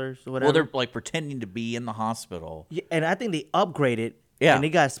 panhandlers or whatever. Well, they're like pretending to be in the hospital. Yeah, and I think they upgraded. Yeah, and they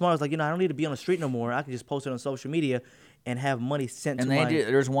got smart. It's like, I don't need to be on the street no more. I can just post it on social media and have money sent to my...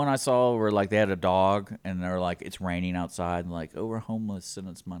 There's one I saw where like they had a dog and they're like, it's raining outside, and like, oh, we're homeless, send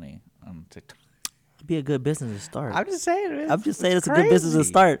us money on TikTok. It'd be a good business to start. I'm just saying. It's a good business to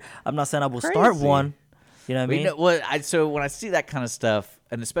start. I'm not saying I will start one. You know what I mean? So when I see that kind of stuff,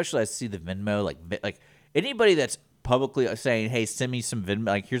 and especially I see the Venmo, like anybody that's publicly saying, "Hey, send me some Venmo,"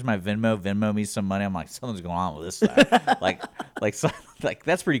 like here's my Venmo me some money. I'm like, something's going on with this guy. like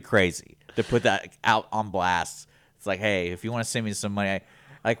that's pretty crazy to put that out on blast. It's like, hey, if you want to send me some money,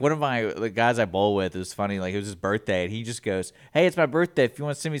 like one of the guys I bowl with, it was funny. Like it was his birthday, and he just goes, "Hey, it's my birthday. If you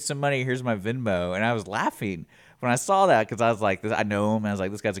want to send me some money, here's my Venmo." And I was laughing when I saw that because I was like, I know him. And I was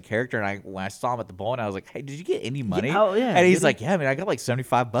like, this guy's a character. And when I saw him at the bowl, and I was like, "Hey, did you get any money?" Oh yeah. And he's like, "Yeah, man, I got like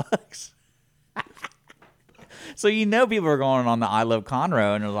 $75." So people are going on the I Love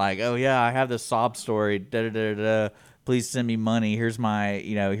Conroe and they're like, "Oh yeah, I have this sob story. Da da da da. Please send me money. Here's my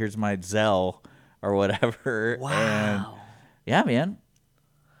Zelle or whatever." Wow. And yeah, man.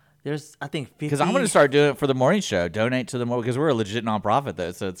 There's, I think, 50. Because I'm going to start doing it for the morning show. Donate to the morning because we're a legit nonprofit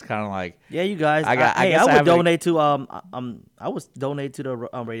though, so it's kind of like Yeah, you guys. I would donate to I would donate to the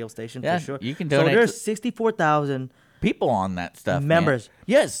radio station for sure. You can donate. So there's 64,000 people on that stuff. members. Man.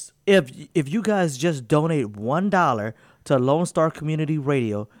 Yes. If you guys just donate $1 to Lone Star Community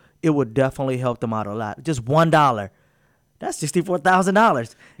Radio, it would definitely help them out a lot. Just $1. That's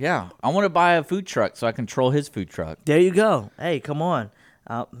 $64,000. Yeah, I want to buy a food truck so I control his food truck. There you go. Hey, come on.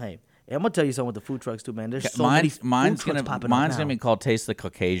 Hey, I'm gonna tell you something with the food trucks too, man. There's so many food trucks popping up now. Mine's gonna be called Taste the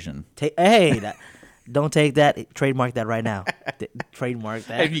Caucasian. Don't take that. Trademark that right now. Trademark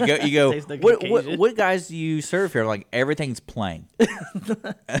that. If you go. What guys do you serve here? Like everything's plain.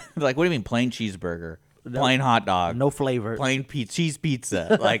 Like what do you mean plain cheeseburger, plain hot dog, no flavor, plain cheese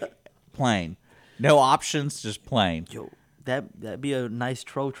pizza, like plain, no options, just plain. Yo, that'd be a nice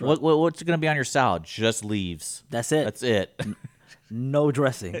tro truck. What's gonna be on your salad? Just leaves. That's it. That's it. No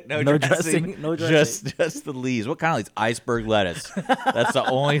dressing. No dressing. Just the leaves. What kind of leaves? Iceberg lettuce. That's the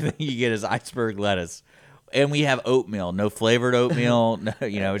only thing you get is iceberg lettuce. And we have oatmeal. No flavored oatmeal. No,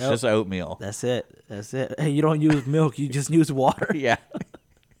 it's just oatmeal. That's it. Hey, you don't use milk. You just use water. Yeah.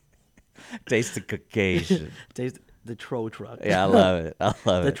 Taste the Caucasian. Taste the tro truck. Yeah, I love it.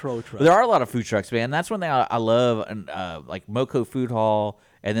 The tro truck. But there are a lot of food trucks, man. That's one thing I love. And like Moco Food Hall.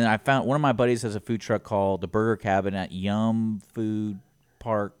 And then I found one of my buddies has a food truck called the Burger Cabin at Yum Food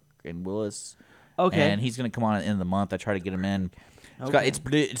Park in Willis. Okay. And he's going to come on at the end of the month. I try to get him in.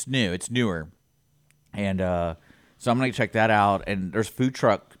 It's new. It's newer. And so I'm going to check that out. And there's food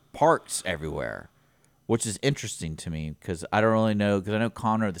truck parks everywhere, which is interesting to me because I don't really know. Because I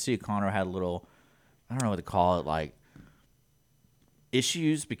know the city of Conroe had a little, I don't know what to call it, like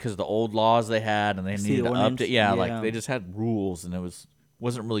issues because of the old laws they had and they needed to update. Yeah, like they just had rules and it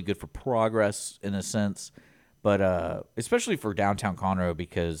wasn't really good for progress in a sense, but especially for downtown Conroe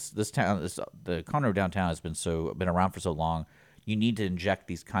because the Conroe downtown has been around for so long. You need to inject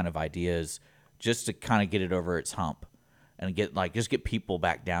these kind of ideas just to kind of get it over its hump and get people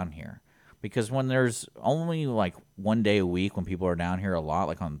back down here. Because when there's only like one day a week when people are down here a lot,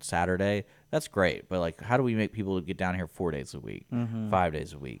 like on Saturday, that's great. But like, how do we make people get down here 4 days a week, 5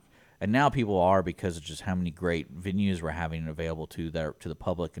 days a week? And now people are because of just how many great venues we're having available to the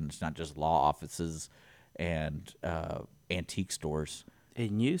public, and it's not just law offices and antique stores. It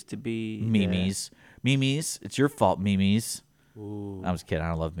used to be Mimi's. It's your fault, Mimi's. Ooh. I'm just kidding.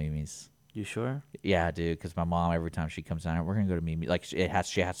 I love Mimi's. You sure? Yeah, I do. Because my mom, every time she comes down here, we're gonna go to Mimi's. Like she has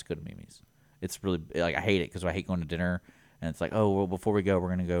to go to Mimi's. It's really like I hate it because I hate going to dinner. And it's like, oh, well, before we go, we're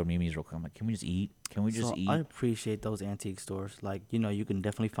going to go to Mimi's real quick. I'm like, can we just eat? I appreciate those antique stores. Like, you can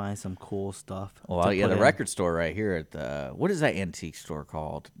definitely find some cool stuff. Well, yeah, the record store right here at the, what is that antique store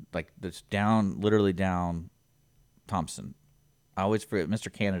called? Like, that's literally down Thompson. I always forget.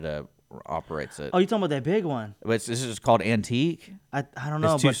 Mr. Canada operates it. Oh, you're talking about that big one? But this is called Antique? I don't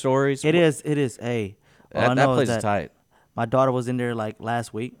know. It's 2 stories? It is. Hey. That place is tight. My daughter was in there like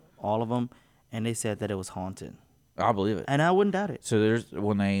last week, all of them, and they said that it was haunted. I'll believe it. And I wouldn't doubt it. So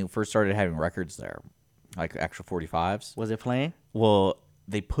when they first started having records there, like actual 45s. Was it playing? Well,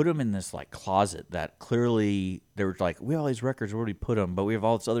 they put them in this like closet that clearly they were like, we have all these records, where do we put them? But we have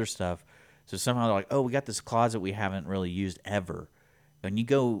all this other stuff. So somehow they're like, oh, we got this closet we haven't really used ever. And you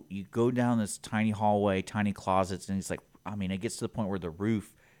go down this tiny hallway, tiny closets, and it's like, I mean, it gets to the point where the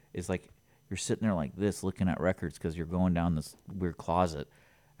roof is like, you're sitting there like this looking at records because you're going down this weird closet.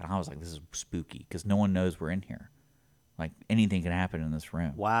 And I was like, this is spooky because no one knows we're in here. Like, anything can happen in this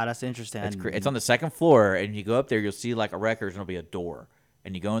room. Wow, that's interesting. It's on the second floor, and you go up there, you'll see, like, a records, and there'll be a door.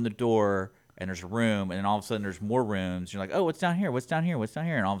 And you go in the door, and there's a room, and then all of a sudden there's more rooms. You're like, oh, what's down here? What's down here? What's down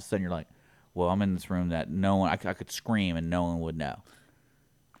here? And all of a sudden you're like, well, I'm in this room that no one – I could scream, and no one would know.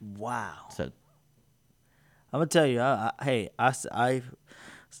 Wow. So I'm going to tell you, I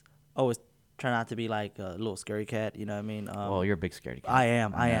was try not to be like a little scary cat. You know what I mean? Well, you're a big scaredy cat. I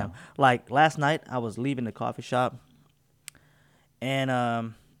am. I am. know. Like last night, I was leaving the coffee shop,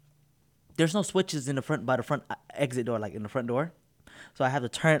 and there's no switches in the front by the front exit door, like in the front door. So I have to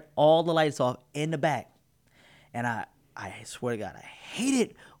turn all the lights off in the back, and I swear to God, I hate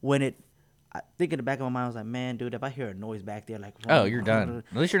it when it. I think in the back of my mind, I was like, man, dude, if I hear a noise back there, like, Oh, you're done.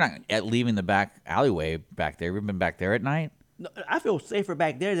 At least you're not leaving the back alleyway back there. You've been back there at night? No, I feel safer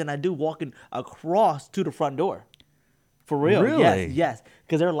back there than I do walking across to the front door. For real. Really? Yes.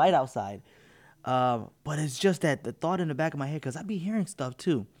 Because there's light outside. But it's just that the thought in the back of my head, because I be hearing stuff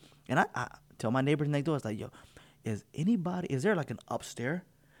too. And I tell my neighbors next door, it's like, yo, is there like an upstairs?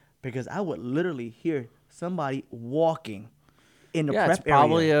 Because I would literally hear somebody walking in the Yeah, prep it's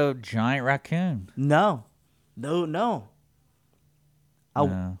probably area. a giant raccoon. No. No.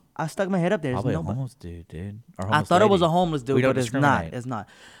 I stuck my head up there. There's Probably a nobody. homeless dude. Or I homeless thought it was lady. a homeless dude, We don't but it's not. discriminate. It's not.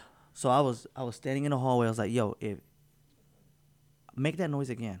 So I was standing in the hallway. I was like, yo, make that noise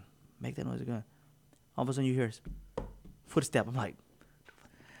again. Make that noise again. All of a sudden you hear footstep. I'm like,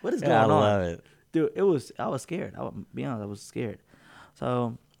 what is going Yeah, I on? love it. Dude, I was scared. I'll be honest, I was scared.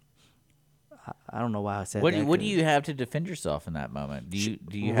 So I don't know why I said that. What do you have to defend yourself in that moment? Do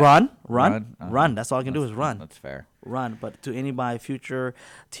you run? Uh-huh. That's all I can do is run. That's fair. Run. But to any of my future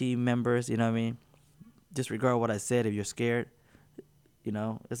team members, you know what I mean? Disregard what I said. If you're scared, you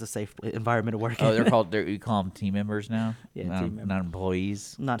know, it's a safe environment to work in. Oh, you call them team members now? Yeah, not, team members. not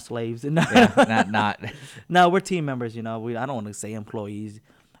employees. Not slaves. Yeah, not. No, we're team members. You know, I don't want to say employees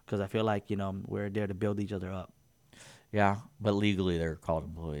because I feel like, you know, we're there to build each other up. Yeah, but legally they're called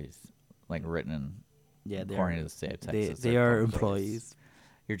employees, like written in. Yeah, according to the state of Texas, they they're are called employees.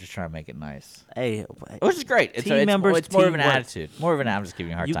 You're just trying to make it nice. Hey, Which is great. It's team members, It's more of an teamwork. attitude. I'm just giving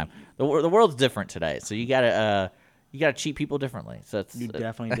you a hard You- time. The world's different today, so you gotta treat people differently. So it's You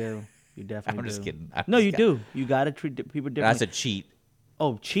definitely do. You definitely I'm do. just kidding. No, you do. You got to treat people differently. That's a cheat,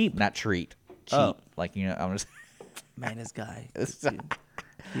 Oh, cheap. not treat. Cheat. Oh. Like I'm just. Man, this guy.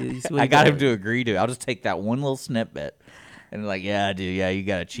 I got him to agree to it. I'll just take that one little snippet. And like, yeah, dude, yeah, you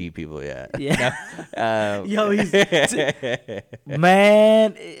gotta cheat people, yeah. Yeah. Yo,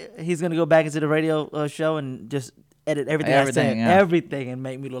 man, he's gonna go back into the radio show and just edit everything I said, yeah. everything, and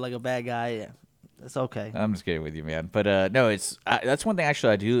make me look like a bad guy. Yeah, that's okay. I'm just kidding with you, man. But no, that's one thing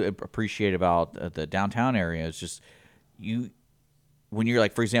actually I do appreciate about the downtown area. Is just when you're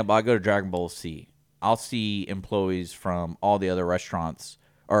like, for example, I go to Dragon Bowl C, I'll see employees from all the other restaurants.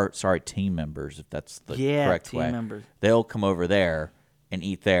 Or sorry, team members, if that's the correct team way. members. They'll come over there and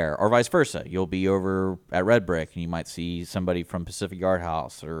eat there, or vice versa. You'll be over at Red Brick, and you might see somebody from Pacific Yard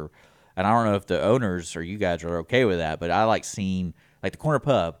House, and I don't know if the owners or you guys are okay with that, but I like seeing like the corner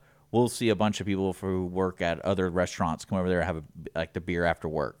pub. We'll see a bunch of people who work at other restaurants come over there and have the beer after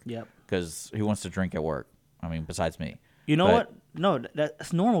work. Yep. Because who wants to drink at work? I mean, besides me. You know what? No,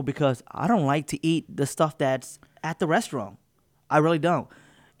 that's normal because I don't like to eat the stuff that's at the restaurant. I really don't.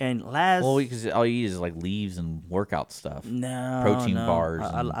 And Well, because all you eat is like leaves and workout stuff. Protein bars.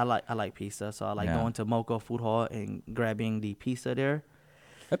 I like pizza, so I like going to Moco Food Hall and grabbing the pizza there.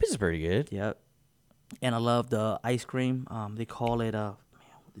 That pizza's pretty good. Yep. And I love the ice cream. They call it what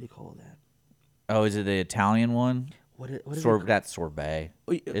do they call that? Oh, is it the Italian one? What is That's sorbet.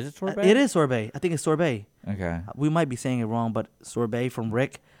 it? Is it sorbet? It is sorbet. I think it's sorbet. Okay. We might be saying it wrong, but sorbet from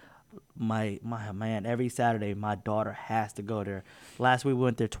Rick. My man, every Saturday my daughter has to go there. Last week we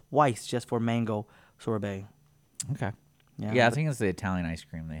went there twice just for mango sorbet. Okay. Yeah, I think it's the Italian ice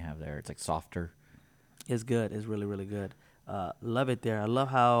cream they have there. It's like softer. It's good. It's really, really good. Love it there. I love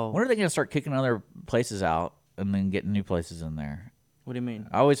how. When are they going to start kicking other places out and then getting new places in there? What do you mean?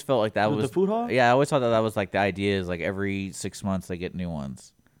 I always felt like that With was the food hall? Yeah, I always thought that was like the idea is like every 6 months they get new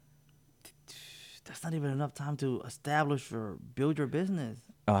ones. That's not even enough time to establish or build your business.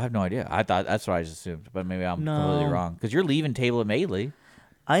 Oh, I have no idea. I thought that's what I just assumed, but maybe I'm No. completely wrong. Because you're leaving Table at Maidley,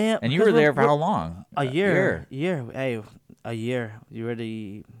 I am. and you because were there for we're- how long? A year. Hey, a year. You were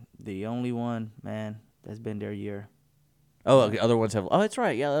the only one, man, that's been there a year. Oh, the other ones have. Oh, that's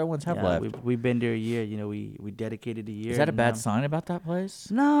right. Yeah, the other ones have Yeah, left. we've been there a year. You know, we dedicated a year. Is that a and, bad sign about that place?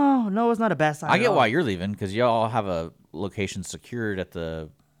 No, it's not a bad sign. I at get all. why you're leaving because y'all have a location secured at the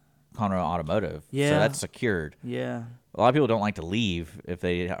Conroe Automotive. Yeah. So that's secured. Yeah, A lot of people don't like to leave if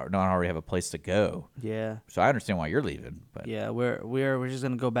they don't already have a place to go. yeah, So I understand why you're leaving. But yeah. We're just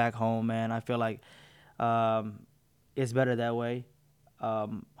gonna go back home, man. I feel like it's better that way.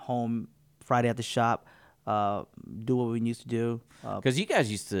 Home Friday at the shop. Do what we used to do. because you guys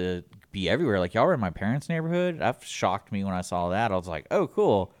used to be everywhere. Like y'all were in my parents' neighborhood. That shocked me when I saw that. I was like, oh,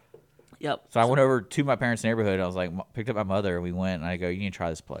 cool. Yep. So I went over to my parents' neighborhood. I was like, picked up my mother, and we went. And I go, you need to try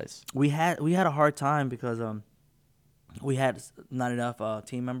this place. We had a hard time because we had not enough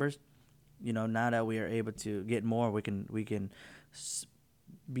team members. You know, now that we are able to get more, we can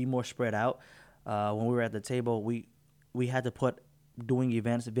be more spread out. When we were at the table, we had to put doing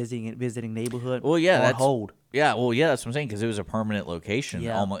events, visiting neighborhood Well, yeah, on hold. Yeah, well, yeah, that's what I'm saying, because it was a permanent location,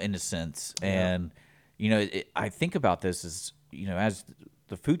 Yeah. almost in a sense. Yeah. And I think about this as as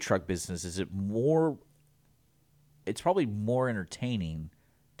the food truck business, it's probably more entertaining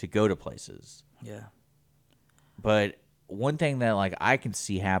to go to places. Yeah. But one thing that like I can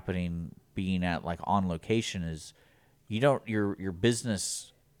see happening being at like on location is your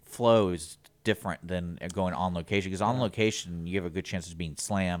business flow is different than going on location, because on location you have a good chance of being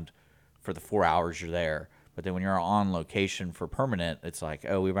slammed for the 4 hours you're there. But then when you're on location for permanent, it's like,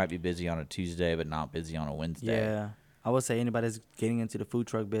 oh, we might be busy on a Tuesday but not busy on a Wednesday. Yeah. I would say anybody that's getting into the food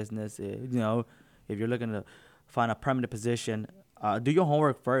truck business, if you're looking to find a permanent position, do your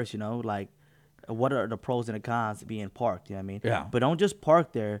homework first, like what are the pros and the cons of being parked, you know what I mean? Yeah. But don't just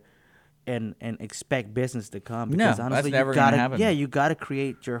park there and expect business to come. No, Because that's honestly, never you gonna gotta, happen. yeah, you got to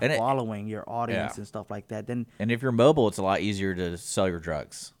create your And following, your audience Yeah. and stuff like that. Then And if you're mobile, it's a lot easier to sell your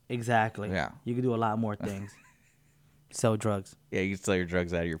drugs. exactly. Yeah. You can do a lot more things. Sell drugs. Yeah, you can sell your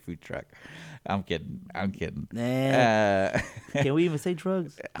drugs out of your food truck. I'm kidding. Nah. Can we even say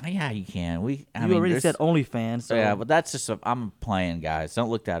drugs? Yeah, you can. You already said OnlyFans. So yeah, but that's just I'm playing, guys. Don't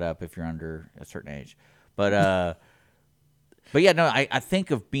look that up if you're under a certain age. But but yeah, no, I think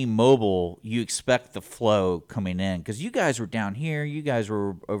of being mobile, you expect the flow coming in, because you guys were down here, you guys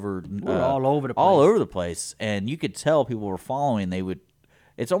were over, we're all over the place. all over the place, and you could tell people were following.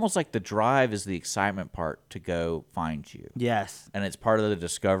 It's almost like the drive is the excitement part to go find you. Yes. And it's part of the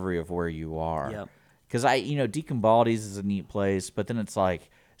discovery of where you are. Yep. Because Deacon Baldy's is a neat place, but then it's like,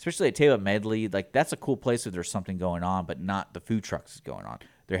 especially at Table at Medley, like that's a cool place if there's something going on, but not the food trucks is going on.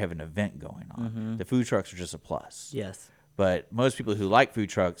 They have an event going on. Mm-hmm. The food trucks are just a plus. Yes. But most people who like food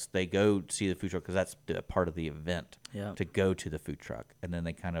trucks, they go see the food truck because that's the part of the event, Yep. to go to the food truck, and then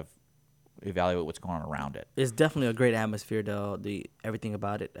they kind of evaluate what's going on around it. It's definitely a great atmosphere, though. Everything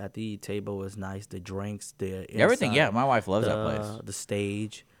about it at the table was nice. The drinks, the inside, Everything, yeah. My wife loves that place. The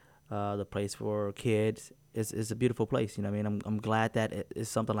stage, the place for kids. It's a beautiful place. You know what I mean? I'm glad that it's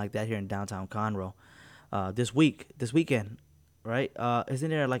something like that here in downtown Conroe. This weekend, right? Isn't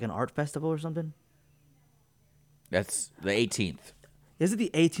there like an art festival or something? That's the 18th. Is it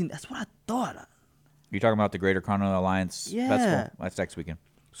the 18th? That's what I thought. You're talking about the Greater Conroe Alliance Yeah. Festival? That's next weekend.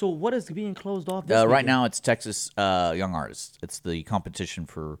 So what is being closed off this Right weekend? now, it's Texas Young Artists. It's the competition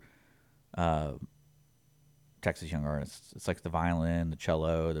for Texas Young Artists. It's like the violin, the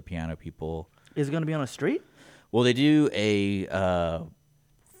cello, the piano people. Is it going to be on the street? Well, they do a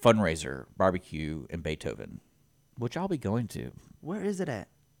fundraiser barbecue in Beethoven, which I'll be going to. Where is it at?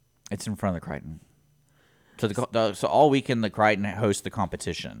 It's in front of the Crichton. So so all weekend the Crichton hosts the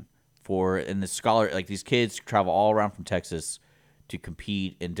competition and the scholar, like these kids travel all around from Texas to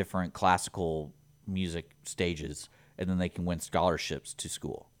compete in different classical music stages, and then they can win scholarships to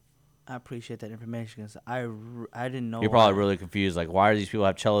school. I appreciate that information because I didn't know. You're probably really confused, like, why do these people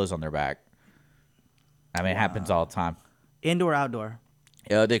have cellos on their back? I mean, it happens all the time. Indoor, outdoor.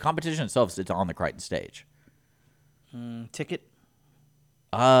 The competition itself is on the Crichton stage. Ticket.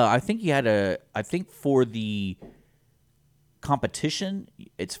 I think I think for the competition,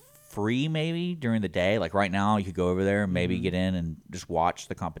 it's free maybe during the day. Like right now, you could go over there and maybe get in and just watch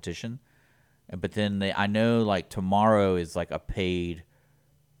the competition. But then I know like tomorrow is like a paid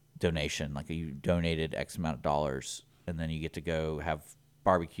donation. Like you donated X amount of dollars, and then you get to go have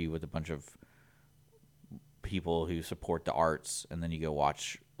barbecue with a bunch of people who support the arts, and then you go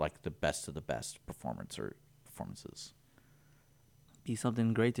watch like the best of the best performances. Be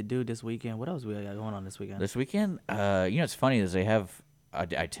something great to do this weekend. What else we got going on this weekend? This weekend, it's funny is they have an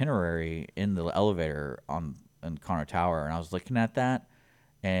itinerary in the elevator in Connor Tower, and I was looking at that,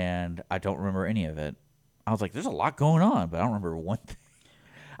 and I don't remember any of it. I was like, "There's a lot going on," but I don't remember one thing.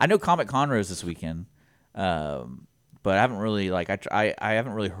 I know Comic Conroe's this weekend, but I haven't really I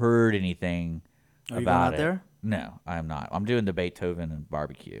haven't really heard anything Are you about going out it. there? No, I am not. I'm doing the Beethoven and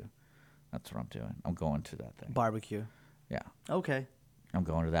barbecue. That's what I'm doing. I'm going to that thing. Barbecue. Yeah. Okay. I'm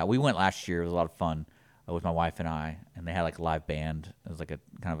going to that. We went last year. It was a lot of fun with my wife and I, and they had like a live band. It was like a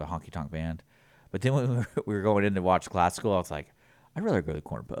kind of a honky tonk band. But then when we were going in to watch classical, I was like, I'd rather go to the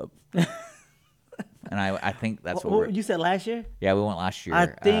corner pub. And I think that's what you said last year. Yeah, we went last year. I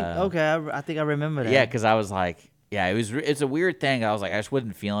think I think I remember that. Yeah, because I was like, it's a weird thing. I was like, I just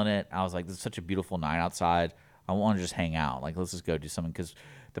wasn't feeling it. I was like, this is such a beautiful night outside. I want to just hang out. Like, let's just go do something. Because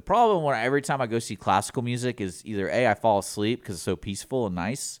the problem when every time I go see classical music is either A, I fall asleep because it's so peaceful and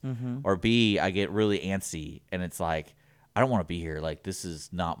nice, or B, I get really antsy and it's like, I don't want to be here. Like, this is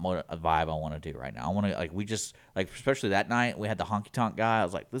not a vibe I want to do right now. I want to, like, we just, like, especially that night, we had the honky tonk guy. I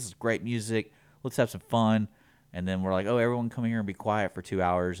was like, this is great music. Let's have some fun. And then we're like, oh, everyone come here and be quiet for 2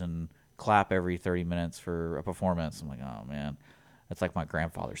 hours and clap every 30 minutes for a performance. I'm like, oh, man. That's like my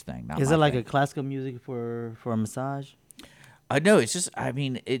grandfather's thing. Not Is my it like thing. a classical music for a massage? No, it's just, I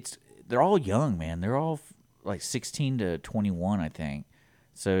mean, they're all young, man. They're all like 16 to 21, I think.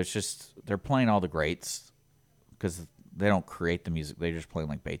 So it's just, they're playing all the greats because they don't create the music. They're just playing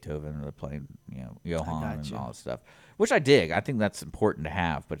like Beethoven or they're playing, Johann and all that stuff, which I dig. I think that's important to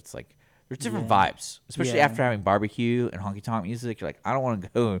have, but it's like there's different vibes, especially after having barbecue and honky tonk music. You're like, I don't want to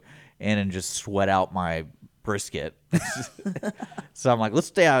go in and just sweat out my brisket. So I'm like, let's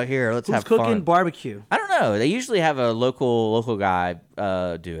stay out here. Let's have fun. Who's cooking barbecue? I don't know. They usually have a local guy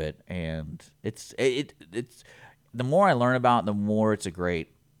do it, and it's the more I learn about it, the more it's a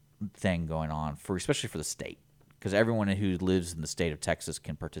great thing going on especially for the state. Because everyone who lives in the state of Texas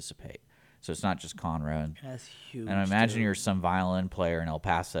can participate. So it's not just Conroe. That's huge. And imagine you're some violin player in El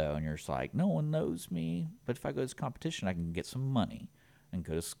Paso, and you're just like, no one knows me. But if I go to this competition, I can get some money and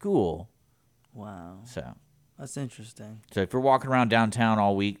go to school. Wow. So that's interesting. So if you're walking around downtown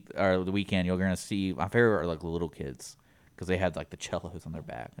all week or the weekend, you're going to see, my favorite are like the little kids. Because they had like the cellos on their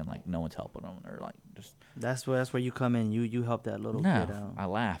back, and like no one's helping them. They're like just. That's where you come in. You help that little kid out. I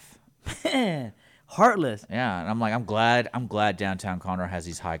laugh. Man. Heartless. Yeah, and I'm like, I'm glad downtown Conroe has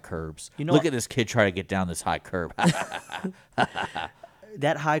these high curbs. You know, look at this kid try to get down this high curb.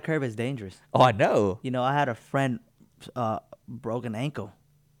 That high curb is dangerous. Oh, I know. I had a friend broke an ankle.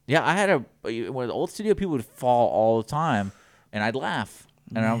 Yeah, I had when the old studio people would fall all the time, and I'd laugh.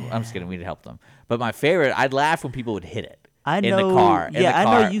 And I'm just kidding. We'd help them. But my favorite, I'd laugh when people would hit it. In the car. I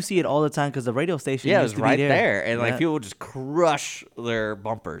know you see it all the time because the radio station. Yeah, used it was to right be there, and like people would just crush their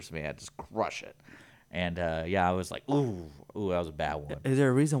bumpers, man, just crush it. And I was like, ooh, that was a bad one. Is there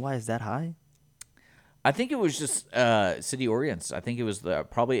a reason why it's that high? I think it was just city ordinance. I think it was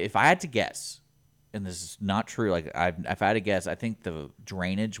probably, if I had to guess, and this is not true, like if I had to guess, I think the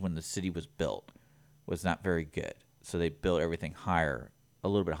drainage when the city was built was not very good. So they built everything higher, a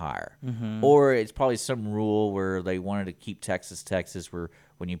little bit higher. Mm-hmm. Or it's probably some rule where they wanted to keep Texas, where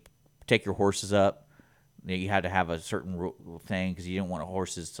when you take your horses up, you had to have a certain thing because you didn't want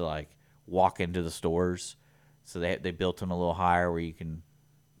horses to like walk into the stores. So they built them a little higher where you can.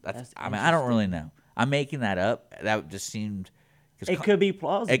 I don't really know. I'm making that up. That just seemed. It could be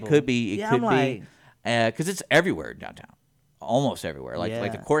plausible. It could be. It could be. Because it's everywhere downtown. Almost everywhere.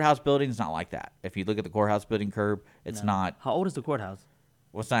 Like the courthouse building is not like that. If you look at the courthouse building curb, it's not. How old is the courthouse?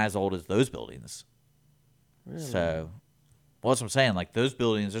 Well, it's not as old as those buildings. Really? So, well, that's what I'm saying. Like those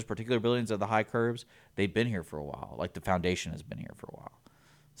buildings, those particular buildings of the high curbs, they've been here for a while. Like the foundation has been here for a while.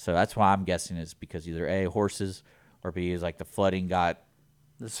 So that's why I'm guessing is because either A, horses, or B, is like the flooding got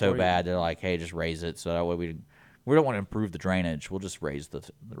so bad they're like, hey, just raise it. So that way we don't want to improve the drainage. We'll just raise the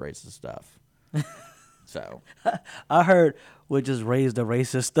stuff. So I heard we'll just raise the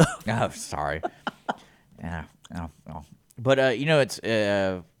racist stuff. Oh, sorry. Yeah. Oh. But it's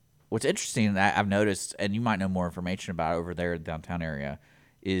what's interesting that I've noticed, and you might know more information about over there in the downtown area,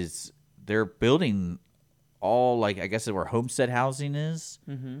 is they're building all, like, I guess where homestead housing is.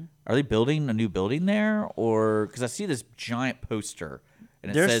 Mm-hmm. Are they building a new building there, or because I see this giant poster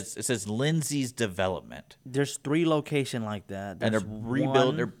and it says Lindsay's Development. There's 3 locations like that. And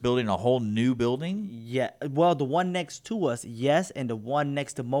they're building a whole new building. Yeah, well, the one next to us, yes, and the one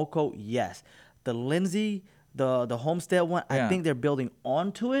next to Moco, yes. The Lindsay, the homestead one, I think they're building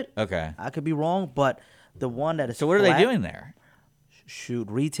onto it. Okay, I could be wrong, but the one that is so what are they doing there? Shoot,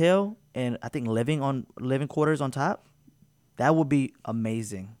 retail and I think living quarters on top. That would be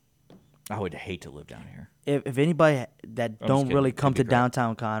amazing. I would hate to live down here. If anybody that don't really come to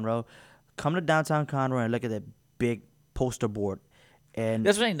downtown Conroe, come to downtown Conroe and look at that big poster board. And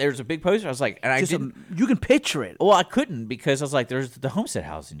that's what I'm saying. There's a big poster. I was like, and I didn't. You can picture it. Well, I couldn't because I was like, there's the homestead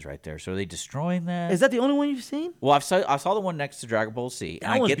housings right there. So are they destroying that? Is that the only one you've seen? Well, I saw the one next to Dragon Ball Sea,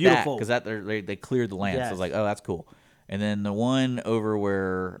 and I get beautiful. That because they cleared the land. Yes. So I was like, oh, that's cool. And then the one over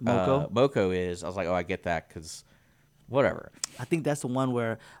where Moco is, I was like, oh, I get that because whatever. I think that's the one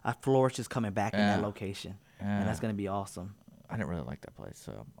where a florist is coming back in that location, and that's gonna be awesome. I didn't really like that place,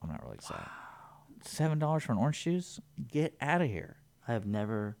 so I'm not really excited. $7 for an orange juice? Get out of here. I have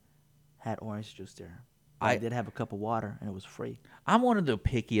never had orange juice there. I did have a cup of water, and it was free. I'm one of the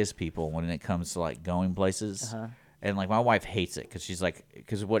pickiest people when it comes to like going places, and like my wife hates it because she's like,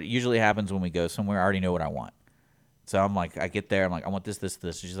 because what usually happens when we go somewhere, I already know what I want. So I'm like, I get there, I'm like, I want this, this,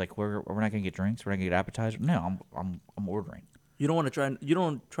 this. She's like, we're not gonna get drinks, we're not gonna get appetizers. No, I'm ordering. You don't want to try. You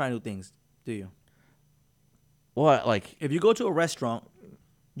don't try new things, do you? What like? If you go to a restaurant,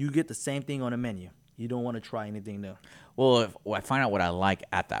 you get the same thing on the menu. You don't want to try anything new. Well, if I find out what I like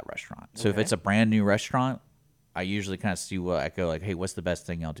at that restaurant. So if Okay. it's a brand new restaurant, I usually kind of see what I go like, hey, what's the best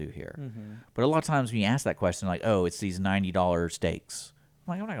thing I'll do here? But a lot of times when you ask that question, like, oh, it's these $90 steaks.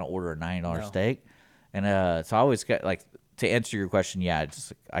 I'm like, I'm not gonna order a $90 No. steak. And so I always get like to answer your question, yeah,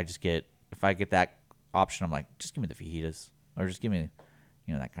 I just get if I get that option, I'm like, just give me the fajitas or just give me,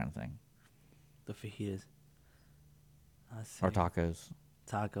 that kind of thing The fajitas. I see. or tacos.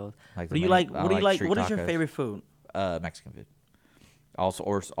 Tacos. Like What the do you mini- like? I What do you like? street What is your tacos. favorite food? Mexican food. Also,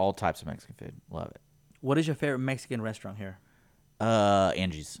 or all types of Mexican food. Love it. What is your favorite Mexican restaurant here?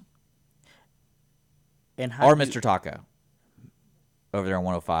 Angie's And how or do you- Mr. Taco over there on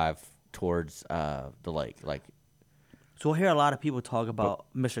 105 towards the lake. Like, So I hear a lot of people talk about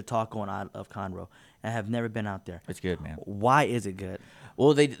Mr. Taco on Isle of Conroe, and have never been out there. it's good, man. Why is it good?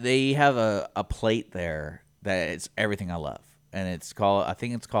 Well, they have a plate there that it's everything I love, and I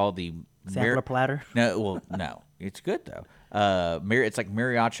think it's called the Sampler platter. No, it's good though. It's like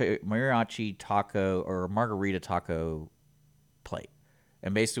mariachi taco or margarita taco plate,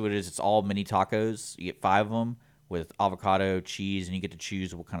 and basically what it is, it's all mini tacos. You get 5 of them with avocado, cheese, and you get to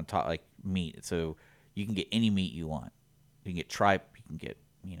choose what kind of meat. So you can get any meat you want. You can get tripe. You can get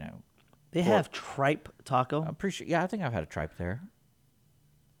They have tripe taco. I'm pretty sure. Yeah, I think I've had a tripe there.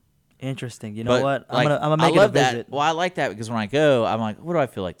 Interesting. You know But, what? like, I'm gonna I make it a love that. visit. Well, I like that because when I go, I'm like, what do I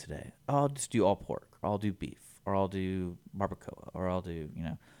feel like today? Oh, I'll just do all pork, or I'll do beef, or I'll do barbacoa, or I'll do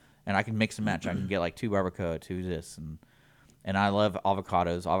and I can mix and match. I can get like 2 barbacoa, 2 this, and I love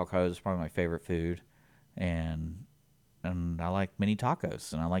avocados. Avocados is probably my favorite food, and I like mini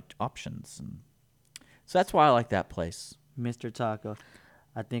tacos, and I like options, and so that's why I like that place. Mr. Taco.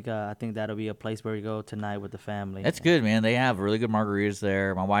 I think that'll be a place where we go tonight with the family. It's good, man. They have really good margaritas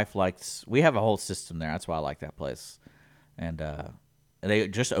there. My wife likes. We have a whole system there. That's why I like that place. And they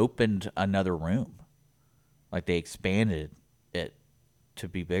just opened another room. Like they expanded it to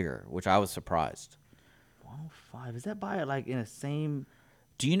be bigger, which I was surprised. 105. Is that by like in the same?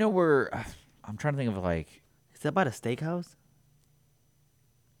 Do you know where? I'm trying to think of like. Is that by the steakhouse?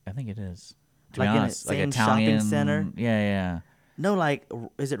 I think it is. To Like be in the honest, like same Italian shopping center? Yeah. No, like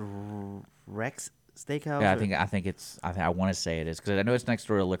is it Rex Steakhouse? Yeah, or- I think it's. I want to say it is because I know it's next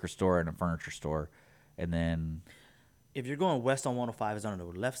door to a liquor store and a furniture store, and then If you're going west on 105, is on the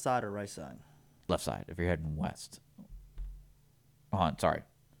left side or right side? left side if you're heading west. Sorry.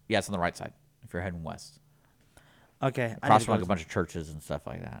 Yeah, it's on the right side if you're heading west. Okay, Across from like a bunch of churches and stuff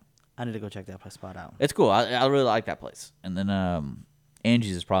like that. I need to go check that spot out. It's cool. I really like that place. And then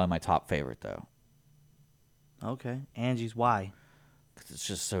Angie's is probably my top favorite though, Okay, Angie's. Why? 'cause it's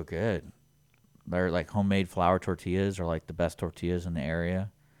just so good. They're like homemade flour tortillas are like the best tortillas in the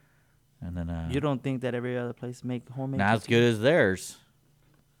area. And then You don't think that every other place make homemade? not as tortillas? good as theirs.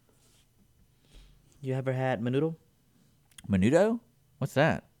 You ever had menudo? Menudo? What's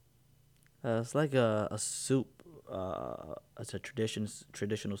that? It's like a soup. It's a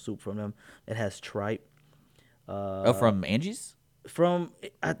traditional soup from them. It has tripe. From Angie's? From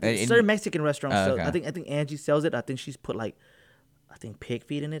in- certain Mexican restaurants. Oh, So okay. I think Angie sells it. I think she's put like, pig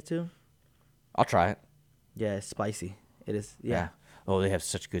feet in it too. I'll try it. Yeah, it's spicy. It is. Yeah. Oh, they have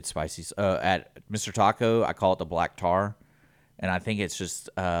such good spices. At Mr. Taco, I call it the black tar, and I think it's just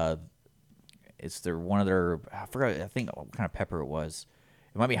it's one of their. I forgot. I think what kind of pepper it was.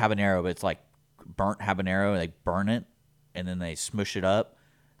 It might be habanero, but it's like burnt habanero. They burn it, and then they smush it up,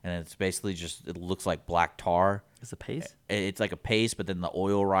 and it's basically just it looks like black tar. It's a paste. It's like a paste, but then the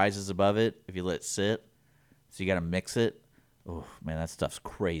oil rises above it if you let it sit. So you got to mix it. Oh man, that stuff's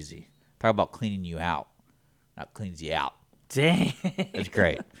crazy. Talk about cleaning you out. That cleans you out. Dang. It's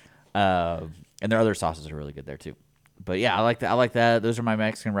great. And their other sauces are really good there too. But yeah, I like that. I like that. Those are my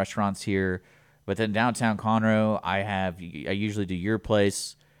Mexican restaurants here. But then downtown Conroe, I usually do your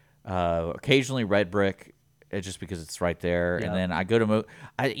place. Occasionally Red Brick, just because it's right there. Yeah. And then I go to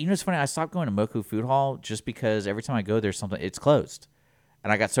it's funny. I stopped going to Moku Food Hall just because every time I go there's something. It's closed,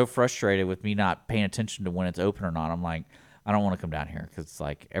 and I got so frustrated with me not paying attention to when it's open or not. I'm like, I don't want to come down here because it's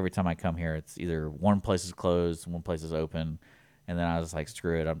like every time I come here, it's either one place is closed, one place is open, and then I was like,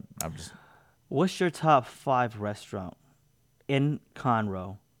 screw it. I'm just. What's your top 5 restaurant in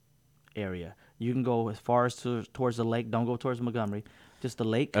Conroe area? You can go as far as towards the lake. Don't go towards Montgomery. Just the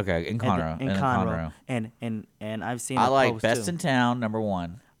lake. Okay, in Conroe. In Conroe. And I've seen. I a like post, Best too. in Town, number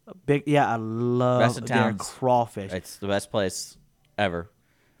 1. Big. Yeah, I love Best in their Town's- crawfish. It's the best place ever.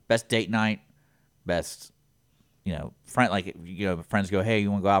 Best date night. Best friends go, hey,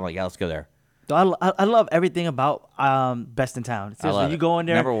 you want to go out? I'm like, yeah, let's go there. So I love everything about Best in Town. I love Seriously, you it. go in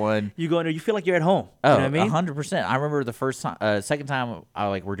there. Number one. You go in there. You feel like you're at home. Oh, You know what I mean? 100%. I remember the first time, second time,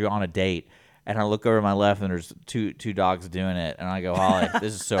 we're doing on a date, and I look over to my left, and there's two dogs doing it, and I go, Holly,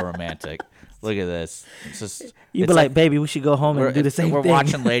 this is so romantic. Look at this. It's just You it's be like, baby, we should go home and do the same we're thing.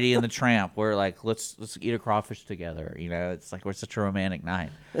 watching Lady and the Tramp. We're like, let's eat a crawfish together. It's like we're such a romantic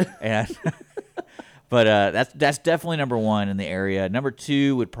night. And but that's definitely number one in the area. Number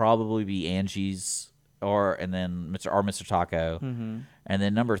two would probably be Angie's and then Mr. Taco. Mm-hmm. And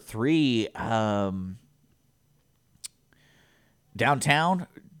then number three, downtown,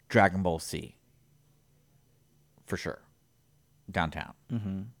 Dragon Ball C. For sure. Downtown.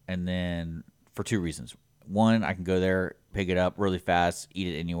 Mm-hmm. And then for two reasons. One, I can go there, pick it up really fast, eat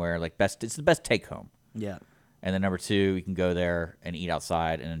it anywhere. It's the best take home. Yeah. And then number two, we can go there and eat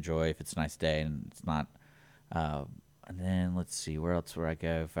outside and enjoy if it's a nice day and it's not. And then let's see, where else would I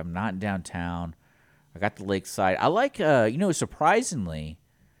go? If I'm not in downtown, I got the lakeside. I like, surprisingly,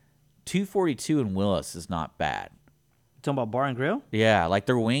 242 in Willis is not bad. Talking about bar and grill? Yeah, like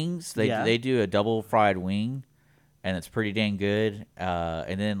their wings, they do a double fried wing, and it's pretty dang good.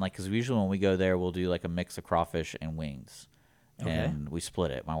 And then, because usually when we go there, we'll do like a mix of crawfish and wings, and we split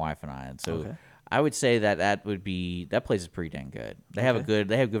it, my wife and I. And so I would say that place is pretty dang good. They have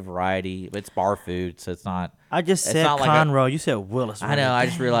good variety. But it's bar food, so it's not. I just said Conroe. You said Willis. I know. Dang. I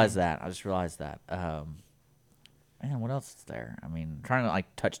just realized that. Man, what else is there? I mean, I'm trying to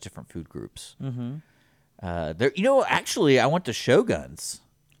touch different food groups. Mm-hmm. Actually, I went to Shogun's.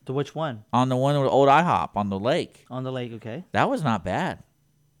 To which one? On the one with Old IHOP on the lake. On the lake, okay. That was not bad.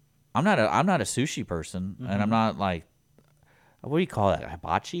 I'm not a sushi person, and I'm not like, what do you call that?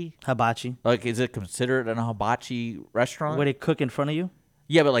 Hibachi? Hibachi. Like, is it considered an hibachi restaurant? Where they cook in front of you?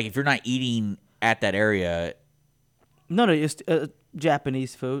 Yeah, but if you're not eating at that area. No, it's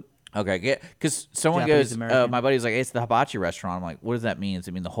Japanese food. Okay, because someone Japanese goes, my buddy's like, hey, it's the hibachi restaurant. I'm like, what does that mean? Does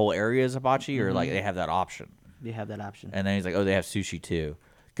it mean the whole area is hibachi, or they have that option? They have that option. And then he's like, oh, they have sushi too.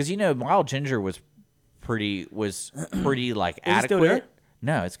 Because Wild Ginger was pretty adequate. It still there?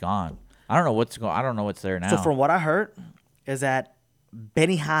 No, it's gone. I don't know what's there now. So from what I heard, is that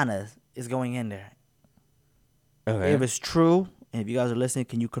Benihana's is going in there. Okay. If it's true, and if you guys are listening,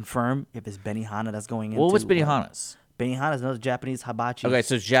 can you confirm if it's Benihana that's going in? Well, what's Benihana's? Benihana's another Japanese hibachi. Okay,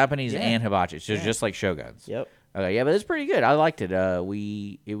 so it's Japanese and hibachi. So just like Shogun's. Yep. Okay, yeah, but it's pretty good. I liked it.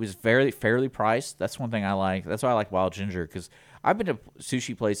 It was fairly priced. That's one thing I like. That's why I like Wild Ginger, because I've been to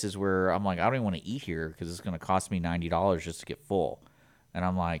sushi places where I'm like, I don't even want to eat here because it's going to cost me $90 just to get full, and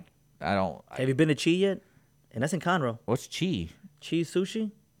I'm like, I don't. Have you been to Chi yet? And that's in Conroe. What's Chi? Chi's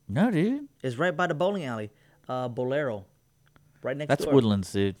Sushi? No, dude. It's right by the bowling alley. Bolero. Right next door. That's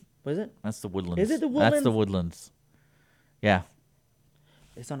Woodlands, dude. What is it? That's the Woodlands. Is it the Woodlands? That's the Woodlands. Yeah.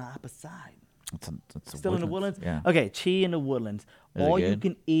 It's on the opposite side. It's Still in the Woodlands? Yeah. Okay, Chi in the Woodlands. All you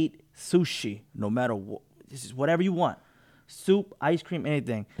can eat sushi, no matter what. This is whatever you want. Soup, ice cream,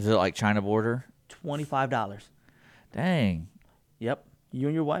 anything. Is it like China Border? $25. Dang. Yep. You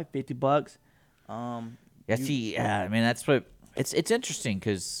and your wife, $50. I mean, that's what it's interesting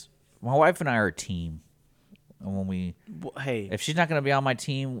because my wife and I are a team. And when if she's not going to be on my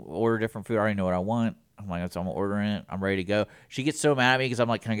team, order different food. I already know what I want. I'm like, so I'm ordering it. I'm ready to go. She gets so mad at me because I'm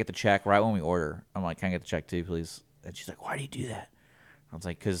like, can I get the check right when we order? I'm like, can I get the check too, please? And she's like, why do you do that? I was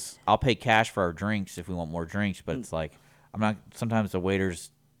like, because I'll pay cash for our drinks if we want more drinks, but it's like, I'm not. Sometimes the waiters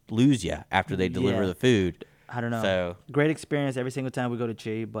lose you after they deliver the food. I don't know. So great experience every single time we go to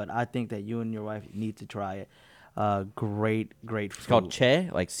Chi, but I think that you and your wife need to try it. Great food. It's called Che,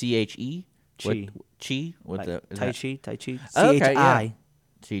 like CHE. Chi. Chi. What like the Tai Chi. Okay, CHI.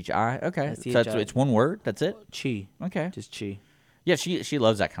 CHI. Okay. So CHI. it's one word. That's it. Chi. Okay. Just Chi. Yeah, she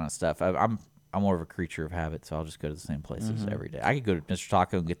loves that kind of stuff. I'm more of a creature of habit, so I'll just go to the same places every day. I could go to Mr.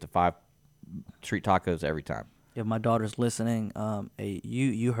 Taco and get the 5 street tacos every time. If my daughter's listening,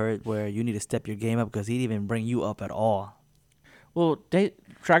 you heard where you need to step your game up because he didn't even bring you up at all. Well,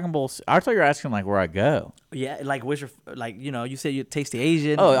 Dragon Ball. I thought you were asking where I go. Yeah, like what's your you said you taste the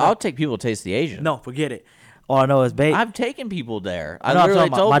Asian. Oh, I'll take people to taste the Asian. No, forget it. All I know is bait. I've taken people there. I literally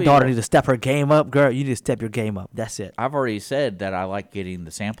told my daughter needs to step her game up, girl. You need to step your game up. That's it. I've already said that I like getting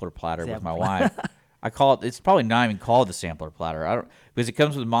the sampler platter with my wife. I call it. It's probably not even called the sampler platter. Because it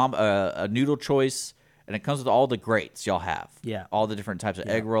comes with a noodle choice. And it comes with all the greats y'all have. Yeah. All the different types of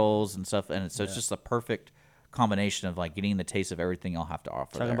egg rolls and stuff. And so it's just a perfect combination of getting the taste of everything y'all have to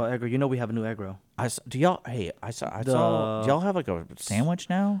offer. Talking about egg roll. We have a new egg roll. Do y'all have a sandwich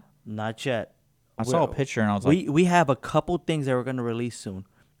now? Not yet. I saw a picture and I was like. We have a couple things that we're going to release soon.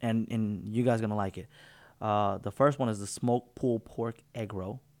 And you guys are going to like it. The first one is the smoked pulled pork egg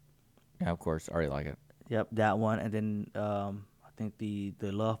roll. Yeah, of course. I already like it. Yep, that one. And then I think the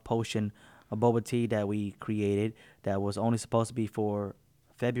love potion, a boba tea that we created that was only supposed to be for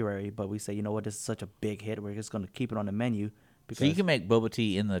February, but we say, you know what, this is such a big hit, we're just gonna keep it on the menu So because you can make boba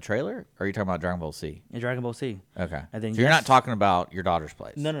tea in the trailer, or are you talking about Dragon Ball Z? in Dragon Ball Z. Okay. And then So you're not talking about your daughter's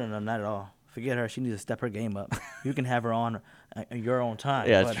place. No, not at all. Forget her. She needs to step her game up. You can have her on your own time.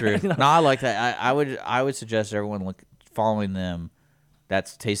 Yeah, but, it's true. you know. No, I like that. I would suggest everyone following them.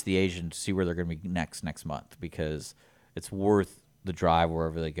 That's Taste the Asian to see where they're going to be next month, because it's worth the drive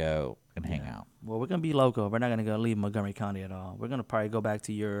wherever they go and hang out. Well, we're gonna be local. We're not gonna go leave Montgomery County at all. We're gonna probably go back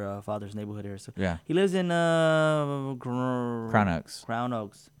to your father's neighborhood here. So Yeah. he lives in Crown Oaks. Crown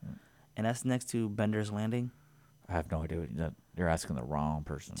Oaks, and that's next to Bender's Landing. I have no idea. You're asking the wrong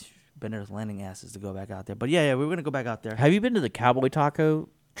person. Bender's Landing asks us to go back out there. But yeah, we're gonna go back out there. Have you been to the Cowboy Taco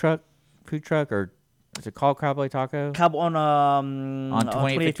food truck, or is it called Cowboy Taco? Cowboy on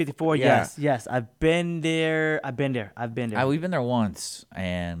 2854. Yeah. Yes. I've been there. We've been there once,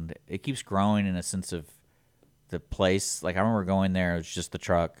 and it keeps growing in a sense of the place. Like, I remember going there, it was just the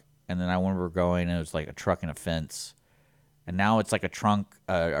truck, and then I remember going, and it was like a truck and a fence, and now it's like a trunk,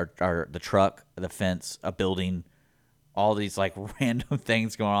 or the truck, the fence, a building, all these like random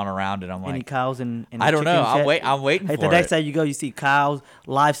things going on around it. I'm Any like, cows and I don't know. I'm waiting Hey, for the it. next time you go, you see cows,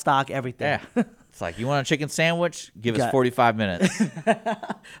 livestock, everything. Yeah. It's like, you want a chicken sandwich? Give us Got- 45 minutes.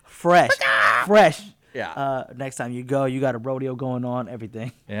 fresh. Yeah. Next time you go, you got a rodeo going on,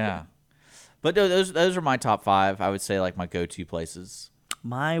 everything. Yeah. But those are my top 5. I would say, like, my go-to places.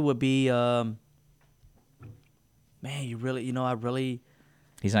 Mine would be, man, I really.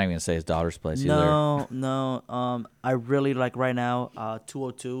 He's not even going to say his daughter's place either. No. I really like right now.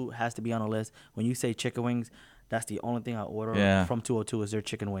 202 has to be on the list. When you say chicken wings, that's the only thing I order from 202 is their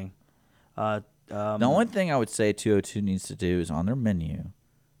chicken wing. The only thing I would say 202 needs to do is on their menu,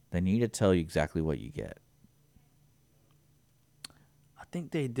 they need to tell you exactly what you get. I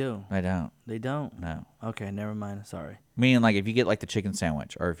think they do. I don't. They don't? No. Okay, never mind. Sorry. Meaning, like, if you get, like, the chicken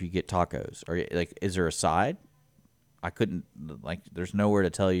sandwich, or if you get tacos, or, like, is there a side? I couldn't, like, there's nowhere to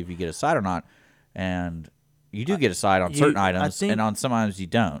tell you if you get a side or not. And you do get a side on certain items, and on some items you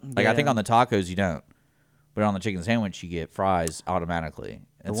don't. Like, I think on the tacos you don't. But on the chicken sandwich, you get fries automatically.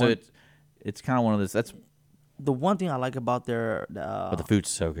 And so it's kind of one of those. That's the one thing I like about their. But the food's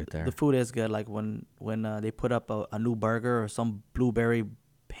so good there. The food is good. Like when they put up a new burger or some blueberry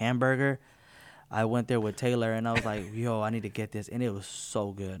hamburger, I went there with Taylor and I was like, "Yo, I need to get this," and it was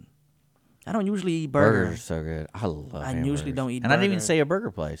so good. I don't usually eat burgers. Burgers are so good. I love. I usually don't eat. And burgers. I didn't even say a burger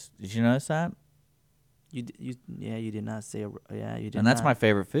place. Did you notice that? You did not say you did. And that's not. my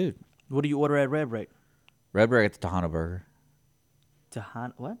favorite food. What do you order at Red Brick? Red Brick, it's Tejano burger.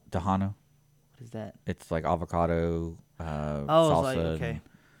 What? Tejano. What is that? It's like avocado, salsa. It's like, okay.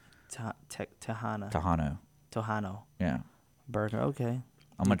 Tejano. Yeah. Burger. Okay.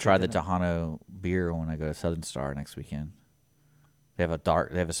 I'm gonna try the Tejano beer when I go to Southern Star next weekend. They have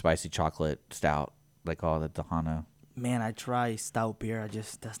a spicy chocolate stout. They call it the Tejano. Man, I try stout beer.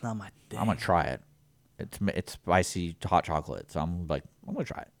 That's not my thing. I'm gonna try it. It's spicy hot chocolate, so I'm gonna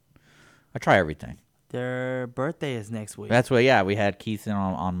try it. I try everything. Their birthday is next week. That's what. Yeah, we had Keith in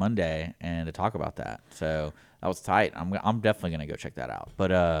on Monday and to talk about that. So that was tight. I'm definitely gonna go check that out.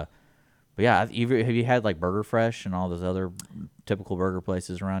 But yeah, have you had like Burger Fresh and all those other typical burger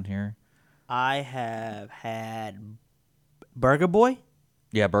places around here? I have had Burger Boy.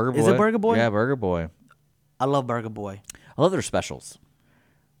 Yeah, Burger Boy. Is it Burger Boy? Yeah, Burger Boy. I love Burger Boy. I love their specials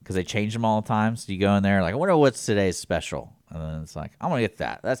because they change them all the time. So you go in there like, I wonder what's today's special, and then it's like, I'm gonna get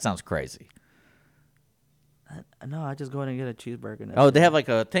that. That sounds crazy. No, I just go in and get a cheeseburger. Oh, they have like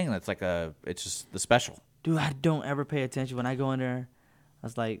a thing that's like it's just the special. Dude, I don't ever pay attention when I go in there. I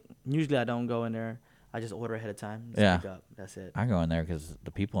was like, usually I don't go in there. I just order ahead of time. Just pick up. That's it. I go in there because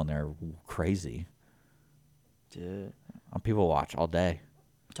the people in there are crazy. Dude. People watch all day.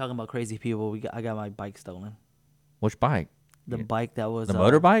 Talking about crazy people, I got my bike stolen. Which bike? The bike that was the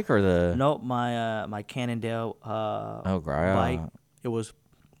motorbike or the? Nope, my Cannondale bike. It was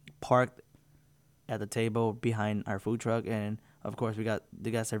parked at the table behind our food truck, and of course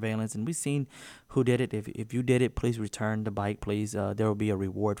they got surveillance, and we seen who did it. If you did it, please return the bike, please. There will be a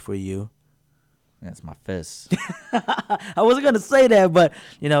reward for you. That's my fist. I wasn't gonna say that, but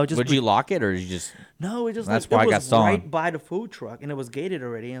just. Would you lock it or did you just? No, it just. That's why I got stolen. Right by the food truck, and it was gated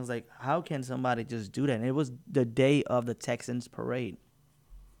already. And I was like, how can somebody just do that? And it was the day of the Texans parade.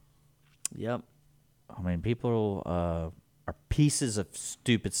 Yep. I mean, people are pieces of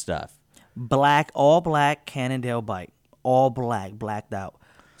stupid stuff. All black Cannondale bike, all black, blacked out.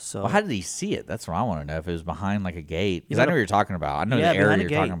 So Well, how did he see it? That's what I want to know. If it was behind like a gate, because know I know what you're talking about. I know the behind area the you're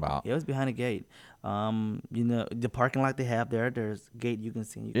gate. talking about. Yeah, it was behind a gate. The parking lot they have there. There's a gate you can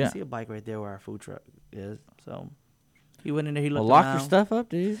see. You Yeah. can see a bike right there where our food truck is. So he went in there. He Well, looked lock around. your stuff up,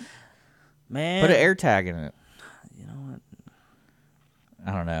 dude. Man, Put an air tag in it. You know what?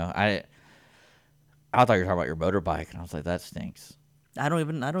 I don't know. I thought you were talking about your motorbike, and I was like, that stinks. I don't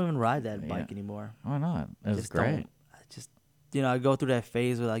even ride that Yeah. bike anymore. Why not? It was Just great. don't. I just I go through that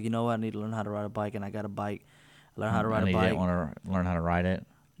phase where like I need to learn how to ride a bike, and I got a bike. I learn how to ride a You bike. didn't want to learn how to ride it.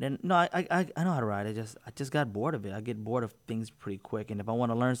 Then no, I know how to ride. I just got bored of it. I get bored of things pretty quick, and if I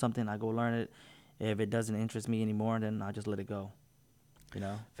want to learn something, I go learn it. If it doesn't interest me anymore, then I just let it go.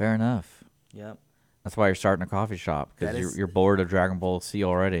 Fair enough. Yep. That's why you're starting a coffee shop, That because is- you're bored of Dragon Ball Z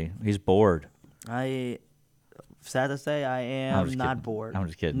already. He's bored. Sad to say, I I'm am just not kidding. bored. I'm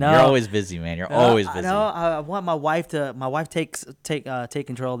just kidding. No. You're always busy, man. You're always busy. No, I want my wife to. My wife take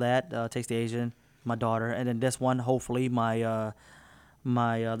control of that. Takes the Asian, my daughter, and then this one, hopefully, my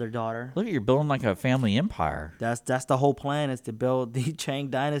other daughter. Look, you're building like a family empire. That's the whole plan, is to build the Cheng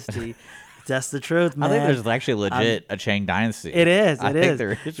dynasty. That's the truth, man. I think there's actually legit a Cheng dynasty. It is. I think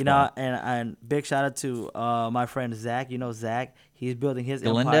there is. one. And big shout out to my friend Zach. Zach. He's building his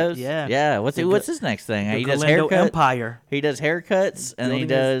Galindo's? empire. Yeah. Yeah. What's his next thing? The He does Galindo haircuts. Empire. He does haircuts, and he Building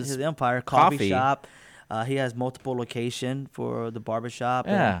does his empire coffee. shop. He has multiple location for the barbershop.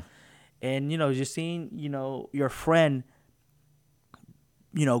 Yeah. And just seeing your friend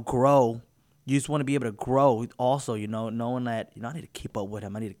grow. You just want to be able to grow also, knowing that I need to keep up with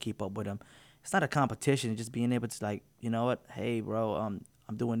him. It's not a competition. It's just being able to, like, what, hey bro, I'm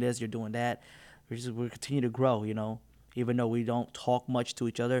doing this, you're doing that. We continue to grow, even though we don't talk much to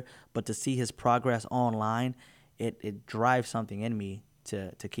each other, but to see his progress online, it drives something in me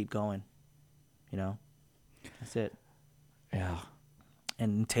to keep going. That's it. Yeah.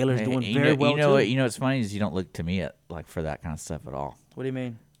 And Taylor's Hey, doing you very know, well you know too. What, what's funny is you don't look to me for that kind of stuff at all. What do you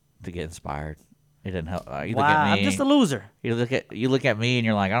mean? To get inspired, it didn't help. You look Wow, at me. I'm just a loser. You look at me, and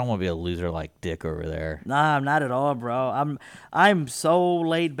you're like, I don't want to be a loser like Dick over there. Nah, I'm not at all, bro. I'm so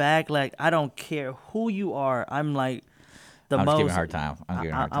laid back. Like, I don't care who you are. I'm like I'm just giving a hard time. I'm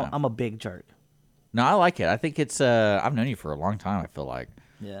giving a hard time. I'm a big jerk. No, I like it. I think it's. I've known you for a long time. I feel like.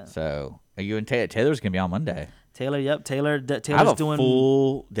 Yeah. So are you and Taylor? Taylor's gonna be on Monday. Taylor, yep. Taylor's I have a doing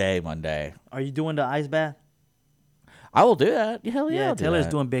full day Monday. Are you doing the ice bath? I will do that. Hell yeah. I'll do Taylor's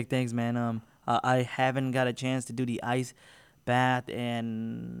that. doing big things, man. I haven't got a chance to do the ice bath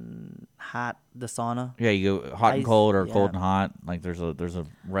and the sauna. Yeah, you go hot and Ice, cold or yeah. cold and hot. Like there's a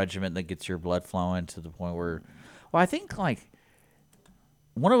regimen that gets your blood flowing to the point where, well, I think like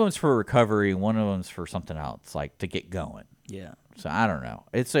one of them's for recovery, one of them's for something else, like to get going. Yeah. So I don't know.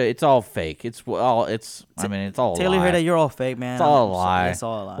 It's all fake. It's all. I mean, it's all. Taylor a lie. heard that you're all fake, man. It's all a I'm lie. It's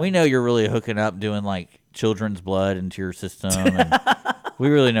all a lie. We know you're really hooking up, doing like children's blood into your system, and we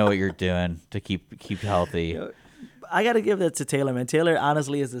really know what you're doing to keep healthy. I got to give that to Taylor, man. Taylor,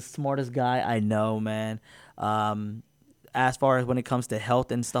 honestly, is the smartest guy I know, man. As far as when it comes to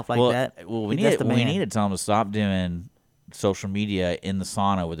health and stuff like that. Well, we that's the man. need to tell him to stop doing social media in the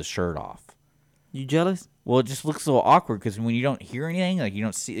sauna with his shirt off. You jealous? Well, it just looks a little awkward because when you don't hear anything, like you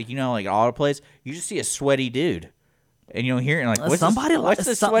don't see, like like auto plays, you just see a sweaty dude, and you don't hear it. And like, what's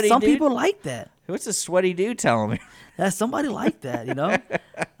this sweaty some dude? people like that. What's this sweaty dude telling me? That's somebody like that,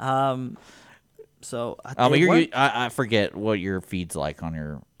 So I forget what your feed's like on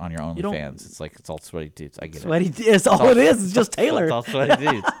your OnlyFans. It's like it's all sweaty dudes. I get sweaty. it. It's all it is. It's just Taylor. It's all sweaty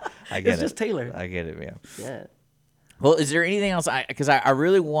dudes. I get it. It's just Taylor. I get it, man. Yeah. Well, is there anything else? Because I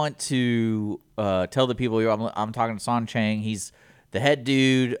really want to tell the people here. I'm talking to Son Cheng. He's the head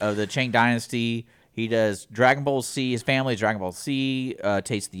dude of the Cheng Dynasty. He does Dragon Ball Z. His family is Dragon Ball Z.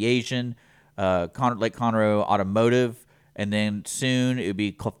 Taste the Asian. Lake Conroe Automotive. And then soon it would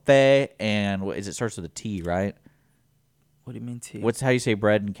be cafe and what is it? Starts with a T, right? What do you mean tea? What's how you say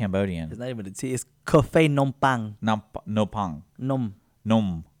bread in Cambodian? It's not even a tea. It's cafe nom pang. No pang. Nom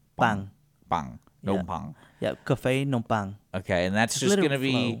Pang. pang. No Yeah. pang. Yeah, cafe nom pang. Okay, and that's Just just let it gonna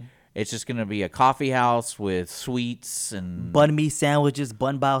be. flow. It's just gonna be a coffee house with sweets and Bun me sandwiches,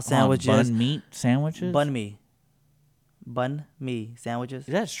 bun bao sandwiches. bun meat sandwiches. Bun me sandwiches.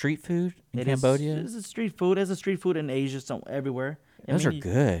 Is that street food in It is- Cambodia? It's a street food. There's a street food in Asia, everywhere. I Those mean, are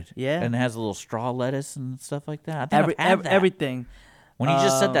good. Yeah. and it has a little straw lettuce and stuff like that. I think I've had that. Everything. When you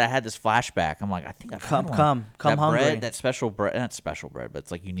just said that, I had this flashback. I'm like, I think I've had one. Come that hungry. bread, that special bread, not special bread, but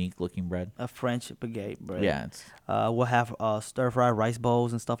it's like unique looking bread. A French baguette bread. Yeah, it's We'll have stir fry rice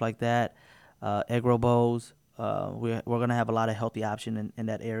bowls and stuff like that. Egg roll bowls. We're gonna have a lot of healthy option in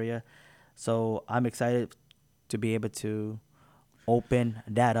that area. So I'm excited to be able to open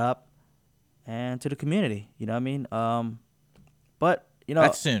that up and to the community. You know what I mean? But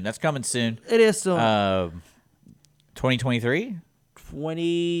That's soon. That's coming soon. it is soon. 2023.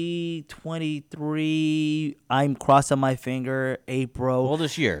 2023. I'm crossing my finger. April. Well,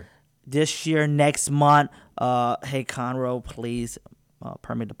 this year. This year, next month. Hey Conroe, please,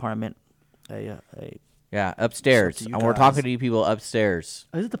 permit department. Yeah, upstairs. And we're talking to you people upstairs.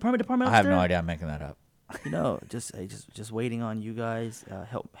 Is it the permit department I have upstairs? no idea. I'm making that up. Just waiting on you guys.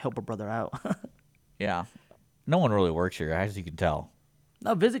 Help a brother out. Yeah. No one really works here, as you can tell.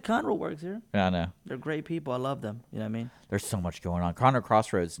 No, Visit Conroe works here. Yeah, I know. They're great people. I love them. You know what I mean? There's so much going on. Conroe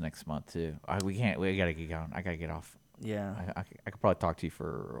Crossroads next month too. We gotta get going. I gotta get off. Yeah. I could probably talk to you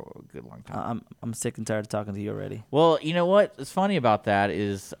for a good long time. I'm sick and tired of talking to you already. Well, you know what's funny about that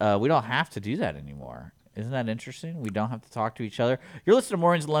is we don't have to do that anymore. Isn't that interesting? We don't have to talk to each other. You're listening to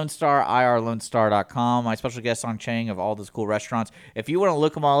Mornings with Lone Star, irlonestar.com. My special guest on Cheng of all those cool restaurants. If you want to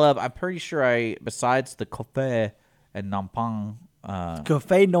look them all up, I'm pretty sure besides the Cafe and Nampang.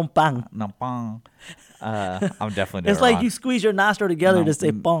 Cafe Nampang. Nampang. I'm definitely It's doing it like wrong. you squeeze your nostril together to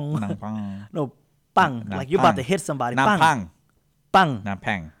say pong. Nampang. No, pang. Like you're about to hit somebody. Pang. Nampang. Pang.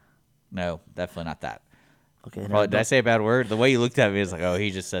 Nampang. No, definitely not that. Okay. Well, did I say a bad word? The way you looked at me is like, oh, he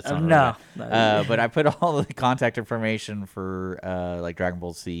just said something. No. But I put all the contact information for like Dragon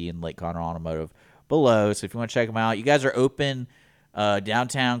Ball Z and Lake Conroe Automotive below. So if you want to check them out, you guys are open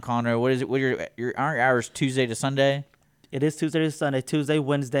downtown Conroe. What is it? What are your hours? Tuesday to Sunday? It is Tuesday to Sunday. Tuesday,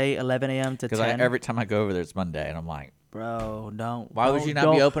 Wednesday, 11 a.m. to 10. Because every time I go over there, it's Monday, and I'm like, bro, don't. Why would you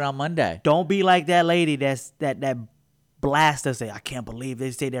not be open on Monday? Don't be like that lady that blast us. Say, I can't believe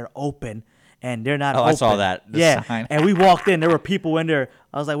they say they're open. And they're not open. I saw that. Sign. And we walked in. There were people in there.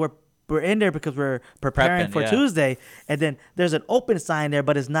 I was like, we're in there because we're preparing for Tuesday. And then there's an open sign there,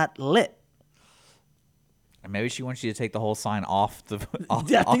 but it's not lit. And maybe she wants you to take the whole sign off. I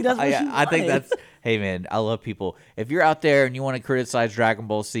think that's what she I think wanted. that's. Hey man, I love people. If you're out there and you want to criticize Dragon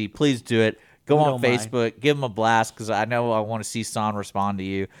Ball Z, please do it. Go on Facebook, give them a blast because I know I want to see San respond to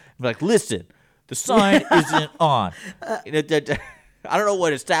you. Be like, listen, the sign isn't on. I don't know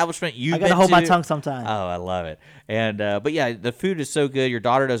what establishment you've been to. I gotta hold my tongue sometimes. Oh, I love it. And but yeah, the food is so good. Your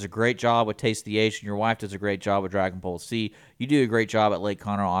daughter does a great job with Taste the Asian. Your wife does a great job with Dragon Ball Z. You do a great job at Lake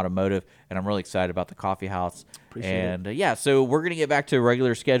Conroe Automotive, and I'm really excited about the coffee house. Appreciate it. Yeah, so we're gonna get back to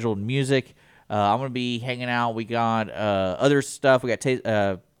regular scheduled music. I'm gonna be hanging out. We got other stuff. We got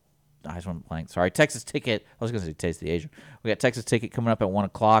I just went blank. Sorry, Texas Ticket. I was gonna say Taste the Asian. We got Texas Ticket coming up at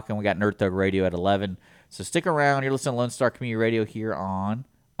 1:00, and we got Nerd Thug Radio at 11. So stick around. You're listening to Lone Star Community Radio here on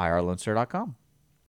irlonestar.com.